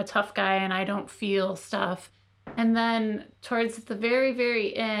like, I'm a tough guy and I don't feel stuff. And then towards the very,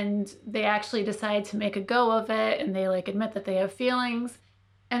 very end, they actually decide to make a go of it, and they like admit that they have feelings.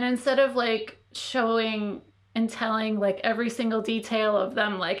 And instead of like showing and telling like every single detail of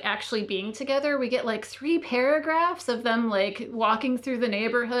them like actually being together, we get like 3 paragraphs of them like walking through the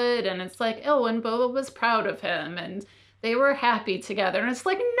neighborhood, and it's like, oh, and Boba was proud of him and they were happy together. And it's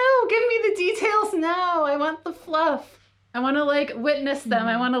like, no, give me the details now. I want the fluff. I want to like witness them.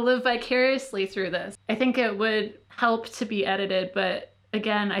 I want to live vicariously through this. I think it would help to be edited, but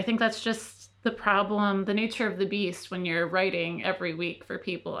again, I think that's just the problem, the nature of the beast when you're writing every week for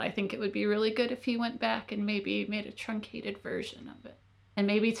people. I think it would be really good if he went back and maybe made a truncated version of it, and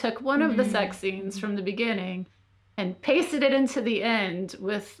maybe took one of the sex scenes from the beginning and pasted it into the end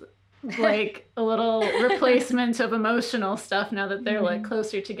with like a little replacement of emotional stuff now that they're like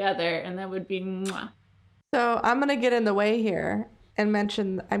closer together, and that would be mwah. So I'm going to get in the way here and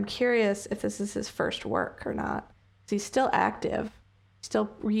mention, I'm curious if this is his first work or not. 'Cause he's still active,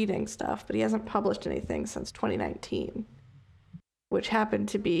 still reading stuff, but he hasn't published anything since 2019, which happened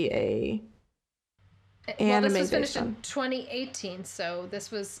to be a anime. This was finished in 2018, so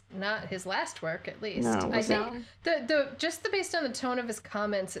this was not his last work, at least. No, I think based on the tone of his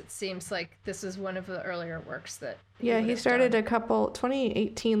comments, it seems like this is one of the earlier works that he started a couple.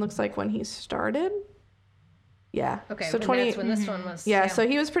 2018 looks like when he started. Yeah. Okay. So that's when this one was. Yeah, so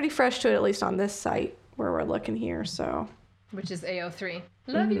he was pretty fresh to it, at least on this site where we're looking here. So. Which is AO3.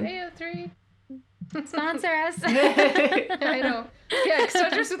 Love you, AO3. Sponsor us. I know. Yeah,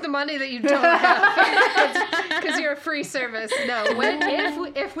 start us with the money that you don't have, because you're a free service. No,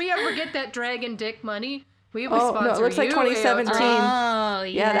 if we ever get that dragon dick money, we will sponsor you. No, it looks like 2017. Oh,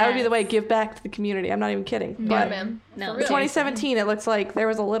 yeah, that would be the way. Give back to the community. I'm not even kidding. Yeah, But man. No. 2017, it looks like there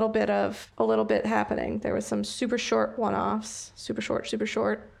was a little bit happening. There was some super short one-offs, super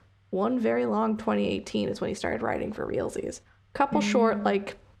short. One very long 2018 is when he started writing for realsies. Couple short,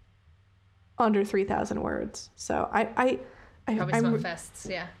 like under 3,000 words. So Probably some fests,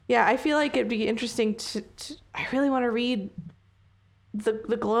 yeah. Yeah, I feel like it'd be interesting to I really want to read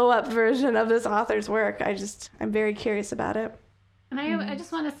the glow up version of this author's work. I'm very curious about it. And I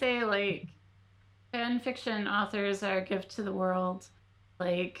just want to say, like, fan fiction authors are a gift to the world.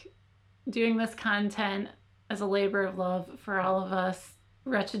 Like, doing this content as a labor of love for all of us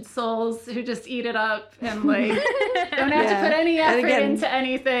wretched souls who just eat it up and like don't have to put any effort into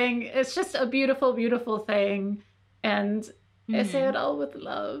anything. It's just a beautiful, beautiful thing. And I say it all with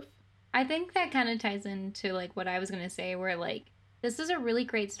love. I think that kind of ties into like what I was going to say, where like this is a really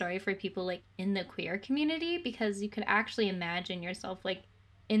great story for people like in the queer community, because you could actually imagine yourself like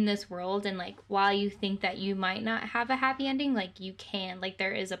in this world, and like while you think that you might not have a happy ending, like you can, like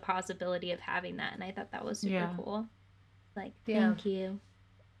there is a possibility of having that. And I thought that was super cool. Like, thank you.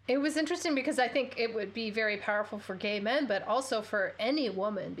 It was interesting because I think it would be very powerful for gay men, but also for any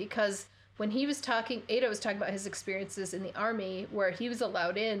woman, because when he was talking, Ada was talking about his experiences in the army where he was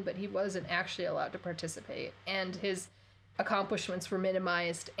allowed in, but he wasn't actually allowed to participate, and his accomplishments were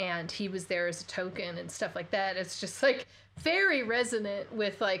minimized, and he was there as a token and stuff like that. It's just like very resonant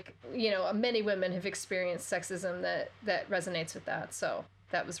with like, you know, many women have experienced sexism that resonates with that. So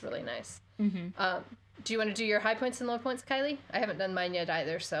that was really nice. Do you want to do your high points and low points, Kylie? I haven't done mine yet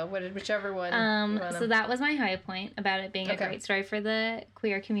either, so whichever one. So that was my high point about it being a great story for the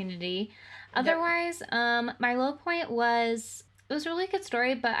queer community. Otherwise, my low point was it was a really good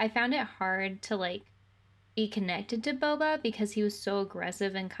story, but I found it hard to like be connected to Boba because he was so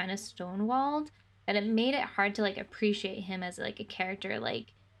aggressive and kind of stonewalled that it made it hard to like appreciate him as like a character. Like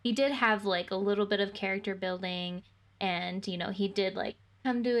he did have like a little bit of character building, and you know he did like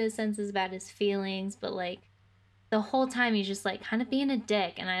come to his senses about his feelings, but like the whole time he's just like kind of being a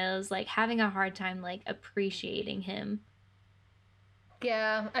dick, and I was like having a hard time like appreciating him.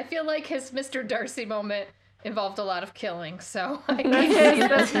 Yeah, I feel like his Mr. Darcy moment involved a lot of killing, so I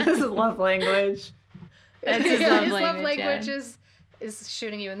That's his love language. That's his love language is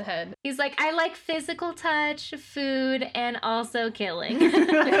shooting you in the head. He's like, I like physical touch, food, and also killing.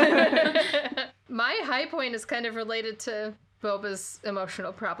 My high point is kind of related to Boba's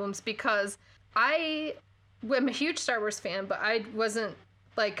emotional problems, because I'm a huge Star Wars fan, but I wasn't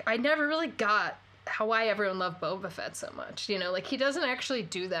like, I never really got why everyone loved Boba Fett so much. You know, like, he doesn't actually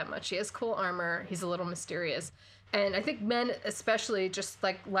do that much. He has cool armor. He's a little mysterious. And I think men especially just,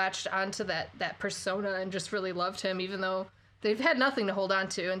 like, latched onto that persona and just really loved him, even though they've had nothing to hold on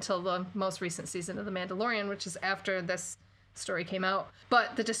to until the most recent season of The Mandalorian, which is after this story came out.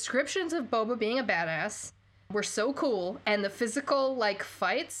 But the descriptions of Boba being a badass were so cool, and the physical, like,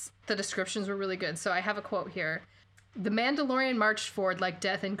 fights, the descriptions were really good. So I have a quote here. The Mandalorian marched forward like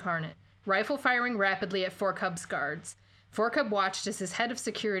death incarnate, rifle firing rapidly at Four Cub's guards. Four Cub watched as his head of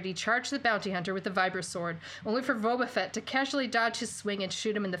security charged the bounty hunter with the Vibra sword, only for Boba Fett to casually dodge his swing and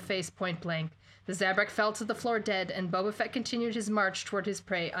shoot him in the face point blank. The Zabrak fell to the floor dead, and Boba Fett continued his march toward his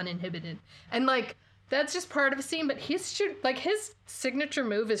prey uninhibited. And, like, that's just part of a scene, but his signature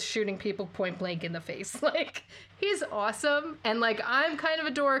move is shooting people point blank in the face. Like, he's awesome, and, like, I'm kind of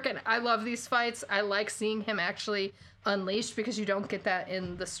a dork, and I love these fights. I like seeing him actually unleashed because you don't get that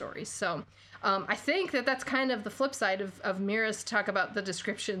in the story. So I think that's kind of the flip side of Mira's talk about the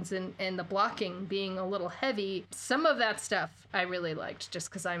descriptions and the blocking being a little heavy. Some of that stuff I really liked just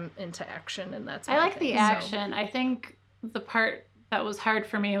because I'm into action, and that's I like the action. So. I think the part that was hard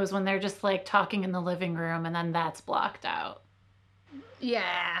for me was when they're just like talking in the living room and then that's blocked out.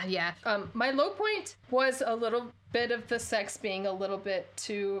 Yeah. My low point was a little bit of the sex being a little bit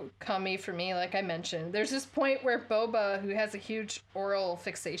too cummy for me, like I mentioned. There's this point where Boba, who has a huge oral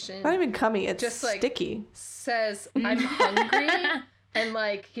fixation, Not even cummy, it's just like sticky. says, "I'm hungry," and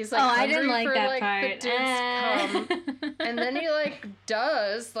like he's like, I hungry didn't like for that like part. the dude's cum, and then he like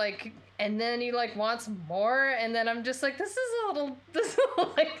does like. And then he, like, wants more, and then I'm just like, this is a little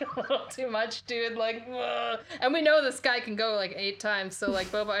too much, dude, like, ugh. And we know this guy can go, like, 8 times, so,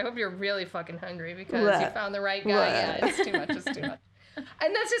 like, Boba, I hope you're really fucking hungry, because you found the right guy. Yeah, it's too much.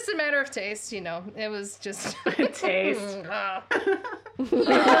 And that's just a matter of taste, you know, it was just... Taste.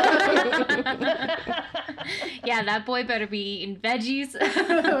 Yeah, that boy better be eating veggies.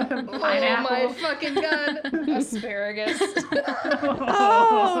 Oh my fucking god. Asparagus.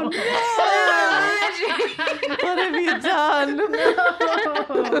 Oh, no. What have you done?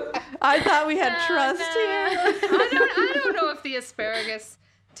 No. I thought we had trust here. I don't know if the asparagus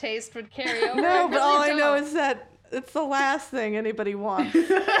taste would carry over. No, but all I know is that it's the last thing anybody wants. The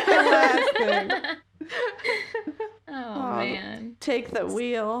last thing. Oh, man. Take the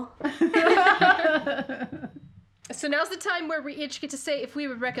wheel. So now's the time where we each get to say if we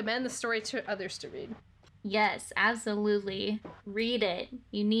would recommend the story to others to read. Yes, absolutely. Read it.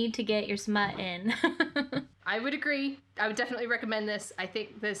 You need to get your smut in. I would agree. I would definitely recommend this. I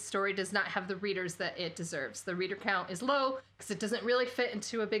think this story does not have the readers that it deserves. The reader count is low because it doesn't really fit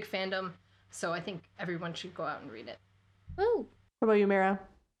into a big fandom. So I think everyone should go out and read it. Woo. What about you, Mira?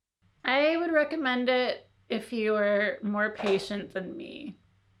 I would recommend it if you are more patient than me.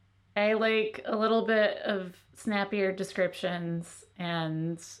 I like a little bit of snappier descriptions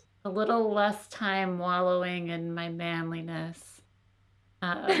and a little less time wallowing in my manliness.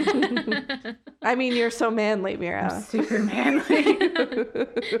 I mean, you're so manly, Mira. I'm super manly.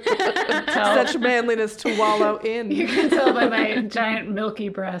 Such manliness to wallow in. You can tell by my giant milky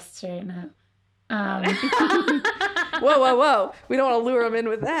breasts right now. Whoa. We don't want to lure them in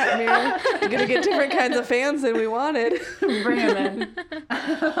with that, Mira. We're going to get different kinds of fans than we wanted. Bring them in.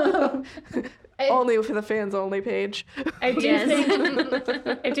 Only for the fans only page. I do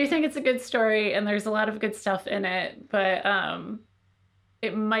think it's a good story and there's a lot of good stuff in it, but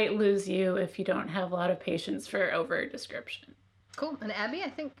it might lose you if you don't have a lot of patience for over description. Cool. And Abby, I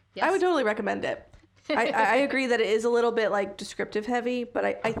think, yes. I would totally recommend it. I agree that it is a little bit like descriptive heavy,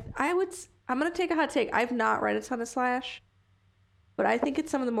 but I'm going to take a hot take. I've not read a ton of Slash, but I think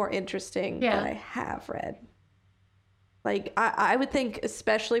it's some of the more interesting that I have read. Like, I would think,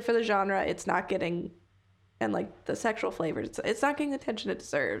 especially for the genre, it's not getting, and like the sexual flavors, it's not getting the attention it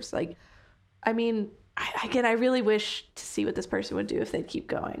deserves. Like, I mean, I really wish to see what this person would do if they'd keep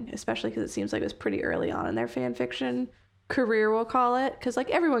going, especially because it seems like it was pretty early on in their fan fiction career, we'll call it. Because like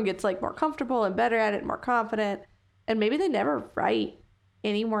everyone gets like more comfortable and better at it, and more confident, and maybe they never write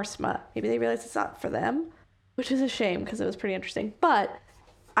any more smut. Maybe they realize it's not for them, which is a shame because it was pretty interesting. But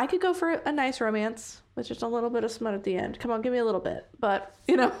I could go for a nice romance with just a little bit of smut at the end. Come on, give me a little bit. But,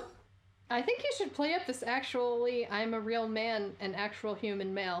 you know. I think you should play up this actually I'm a real man, an actual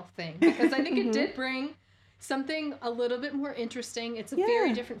human male thing. Because I think it did bring something a little bit more interesting. It's a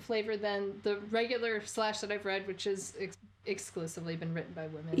very different flavor than the regular Slash that I've read, which is exclusively been written by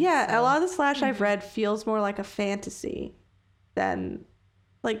women. Yeah, so. A lot of the Slash I've read feels more like a fantasy than,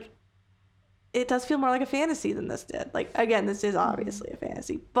 like, it does feel more like a fantasy than this did. Like, again, this is obviously a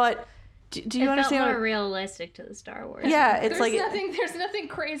fantasy, but Do you it understand? felt more realistic to the Star Wars. Yeah, it's There's nothing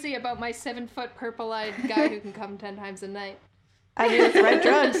crazy about my 7-foot purple-eyed guy who can come 10 times a night. I mean, it's the right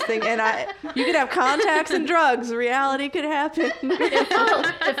drugs thing, and you could have contacts and drugs. Reality could happen. It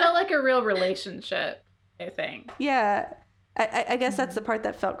felt like a real relationship, I think. Yeah, I guess that's the part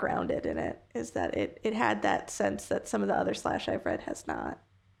that felt grounded in it, is that it had that sense that some of the other slash I've read has not.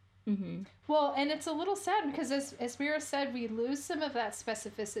 Mm-hmm. Well, and it's a little sad because as Mira said, we lose some of that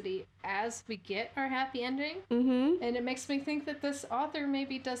specificity as we get our happy ending. Mm-hmm. And it makes me think that this author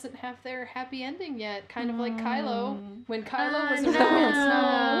maybe doesn't have their happy ending yet. Kind of like Kylo. When Kylo was a romance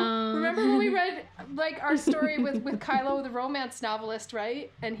novel. Remember when we read like our story with Kylo, the romance novelist,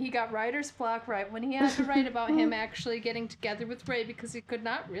 right? And he got writer's block right when he had to write about him actually getting together with Rey because he could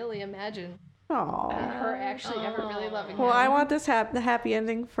not really imagine her actually ever really loving him. Well, I want this the happy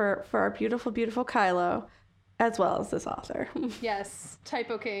ending for our beautiful, beautiful Kylo, as well as this author. Yes,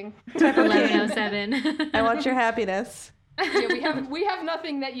 Typo King. 1107. I want your happiness. Yeah, we have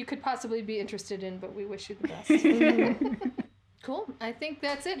nothing that you could possibly be interested in, but we wish you the best. Cool. I think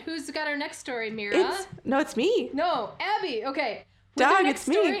that's it. Who's got our next story, Mira? It's me. No, Abby. Okay. Dog, our next it's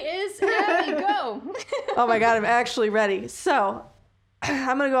me. story is Abby. Go. Oh my God, I'm actually ready. So,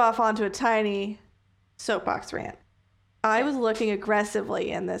 I'm going to go off onto a tiny soapbox rant. I was looking aggressively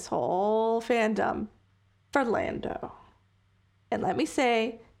in this whole fandom for Lando. And let me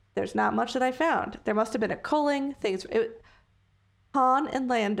say, there's not much that I found. There must have been a culling. Han and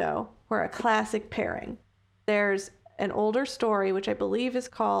Lando were a classic pairing. There's an older story, which I believe is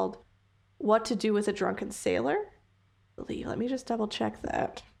called What to Do with a Drunken Sailor. Let me just double check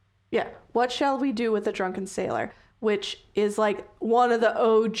that. Yeah. What Shall We Do with a Drunken Sailor? Which is like one of the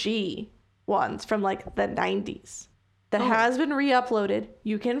OG ones from like the 90s that has been re-uploaded.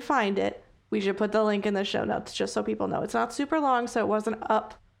 You can find it. We should put the link in the show notes just so people know. It's not super long, so it wasn't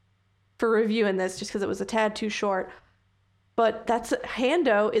up for review in this just because it was a tad too short. But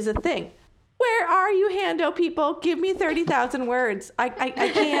Hando is a thing. Where are you, Hando people? Give me 30,000 words. I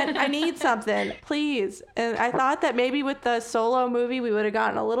can't. I need something, please. And I thought that maybe with the Solo movie we would have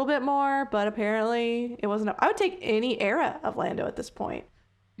gotten a little bit more, but apparently it wasn't. I would take any era of Lando at this point.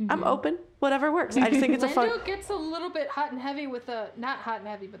 Mm-hmm. I'm open. Whatever works. I just think it's Lando gets a little bit hot and heavy with not hot and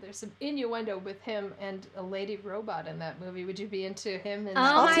heavy, but there's some innuendo with him and a lady robot in that movie. Would you be into him?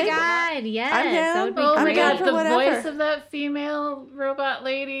 Oh my God, yes. I'm down. That would be Oh my great. God, the whatever. voice of that female robot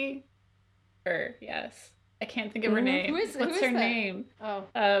lady. Yes. I can't think of her name. What's who is her that? name? Oh.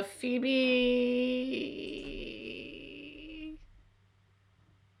 Phoebe.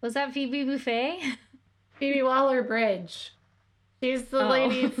 Was that Phoebe Buffay? Phoebe Waller-Bridge. She's the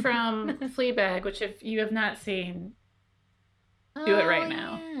lady from Fleabag, which if you have not seen, do it right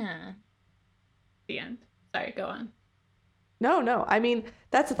now. Yeah. The end. Sorry, go on. No. I mean,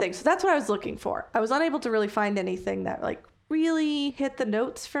 that's the thing. So that's what I was looking for. I was unable to really find anything that like really hit the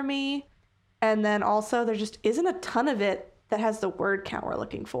notes for me. And then also there just isn't a ton of it that has the word count we're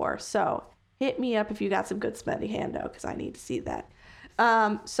looking for. So hit me up if you got some good spendy Hando, because I need to see that.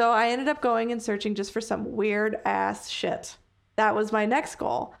 So I ended up going and searching just for some weird ass shit. That was my next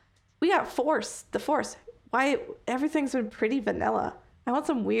goal. We got the Force. Why? Everything's been pretty vanilla. I want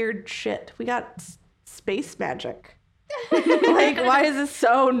some weird shit. We got space magic. Like, why is this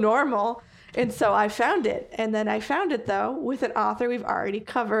so normal? And so I found it. And then I found it, though, with an author we've already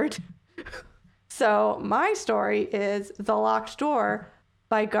covered. So my story is The Locked Door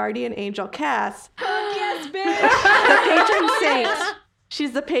by Guardian Angel Cass. Yes, bitch! The patron saint.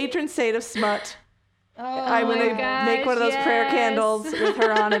 She's the patron saint of smut. Oh, I'm going to make one of those prayer candles with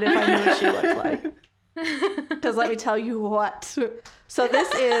her on it if I knew what she looked like. Because let me tell you what. So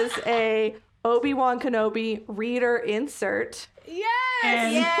this is a Obi-Wan Kenobi reader insert.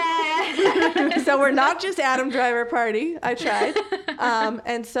 Yes! So we're not just Adam Driver party. I tried.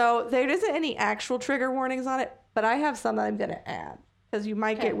 And so there isn't any actual trigger warnings on it, but I have some that I'm going to add. Because you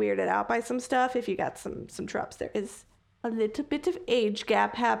might get weirded out by some stuff if you got some tropes. There is a little bit of age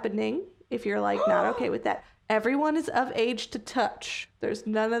gap happening if you're like not okay with that. Everyone is of age to touch. There's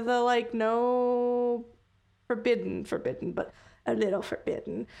none of the like no forbidden, but a little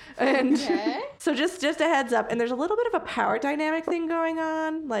forbidden. And so just a heads up. And there's a little bit of a power dynamic thing going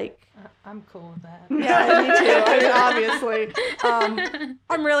on. Like I'm cool with that. Yeah, me too. I mean, obviously.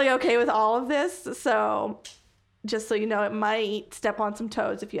 I'm really okay with all of this. So just so you know, it might step on some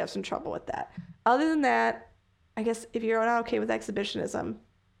toes if you have some trouble with that. Other than that, I guess if you're not okay with exhibitionism,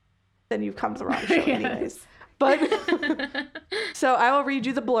 then you've come to the wrong show anyways. But so I will read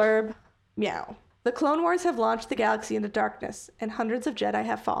you the blurb. Meow. The Clone Wars have launched the galaxy into darkness, and hundreds of Jedi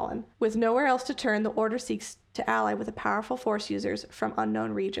have fallen. With nowhere else to turn, the Order seeks to ally with the powerful Force users from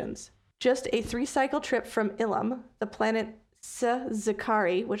unknown regions. Just a 3-cycle trip from Ilum, the planet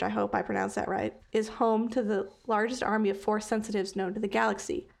Zakari, which I hope I pronounced that right, is home to the largest army of Force sensitives known to the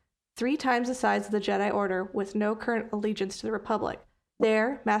galaxy. 3 times the size of the Jedi Order with no current allegiance to the Republic.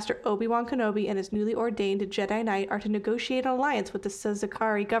 There, Master Obi-Wan Kenobi and his newly ordained Jedi Knight are to negotiate an alliance with the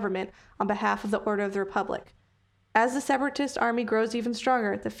Zakari government on behalf of the Order of the Republic. As the Separatist army grows even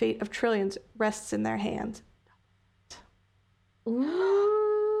stronger, the fate of trillions rests in their hands. Ooh.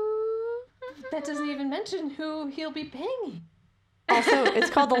 That doesn't even mention who he'll be paying. Also, it's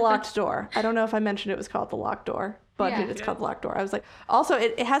called The Locked Door. I don't know if I mentioned it was called The Locked Door, but Yeah. it's called The Locked Door. I was like, also,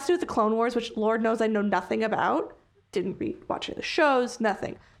 it has to do with the Clone Wars, which Lord knows I know nothing about. Didn't read, watch any of the shows,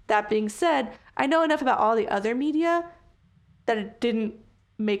 nothing. That being said, I know enough about all the other media that it didn't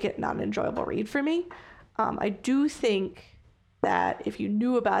make it not an enjoyable read for me. I do think that if you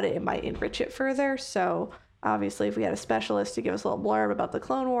knew about it, it might enrich it further. So obviously, if we had a specialist to give us a little blurb about the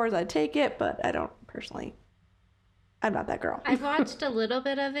Clone Wars, I'd take it, but I don't personally. I'm not that girl. I've watched a little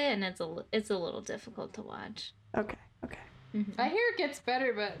bit of it, and it's a little difficult to watch. Okay. I hear it gets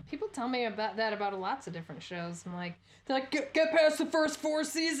better, but people tell me about lots of different shows. I'm like, they're like, get past the first 4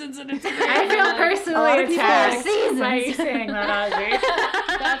 seasons and it's I feel A lot personally of people- attacked Seasons. by you saying that, Audrey.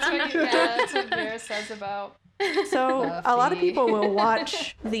 that's what Vera says about. So a lot of Buffy. people will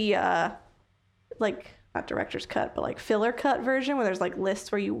watch the like not director's cut, but like filler cut version where there's like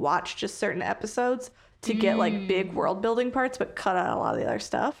lists where you watch just certain episodes to get like big world building parts, but cut out a lot of the other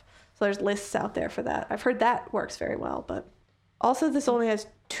stuff. So there's lists out there for that. I've heard that works very well, but also this only has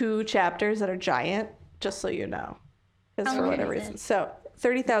 2 chapters that are giant, just so you know, because for Okay. whatever reason. So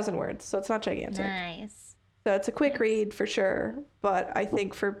 30,000 words, so it's not gigantic. Nice. So it's a quick read for sure, but I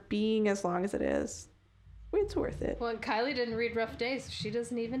think for being as long as it is, it's worth it. Well, and Kylie didn't read Rough Days. She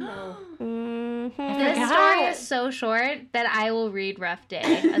doesn't even know. Mm-hmm. This forgot. story is so short that I will read Rough Day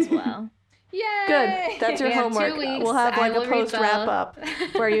as well. Yay! Good. That's your We have 2 homework. weeks. We'll have I like a will read post wrap both. up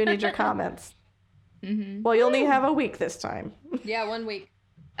where you need your comments. Mm-hmm. Well, you only have a week this time. Yeah, 1 week.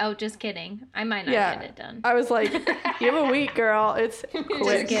 Oh, just kidding. I might not Yeah. get it done. I was like, you have a week, girl. It's Just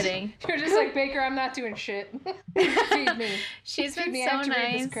quick. kidding. You're just like, Baker, I'm not doing shit. Feed me. She's Feed been me. I so have to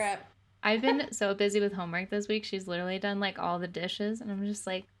read nice. this crap. I've been so busy with homework this week. She's literally done like all the dishes, and I'm just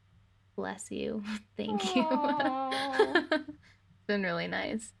like, bless you. Thank you. Aw. It's been really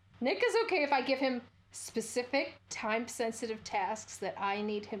nice. Nick is okay if I give him specific time-sensitive tasks that I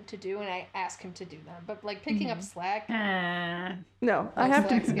need him to do, and I ask him to do them. But like picking up slack, No, I Like have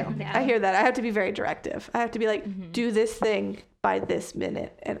Slack's to. getting No, down. I hear that. I have to be very directive. I have to be like, Mhm. do this thing by this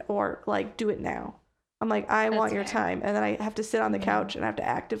minute, and or like do it now. I'm like, I want That's your fair. time, and then I have to sit on the couch and I have to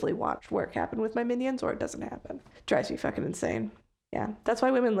actively watch work happen with my minions, or it doesn't happen. Drives me fucking insane. Yeah, that's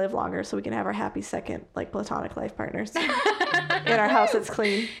why women live longer, so we can have our happy second, like platonic life partners in our house that's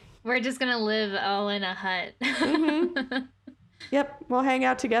clean. We're just gonna live all in a hut. Mhm. Yep, we'll hang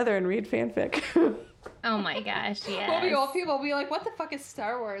out together and read fanfic. Oh my gosh, yes. we'll be old people. We'll be like, "What the fuck is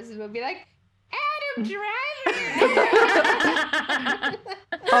Star Wars?" And we'll be like, "Adam Driver."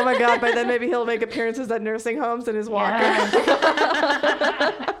 Oh my god, by then maybe he'll make appearances at nursing homes in his walker.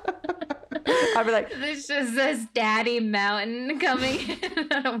 I'll be like, There's just this daddy mountain coming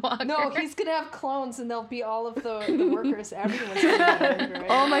in on a walker. No, he's gonna have clones, and they'll be all of the workers. Everyone's gonna be Android.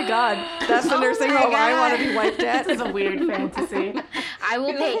 oh my god, that's the Oh nursing my home I want to God. be wiped at. This is a weird fantasy. I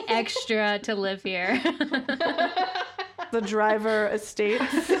will pay extra to live here. The Driver estate.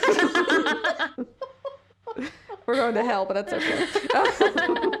 We're going to hell, but that's okay.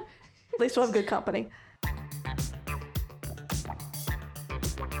 At least we'll have good company.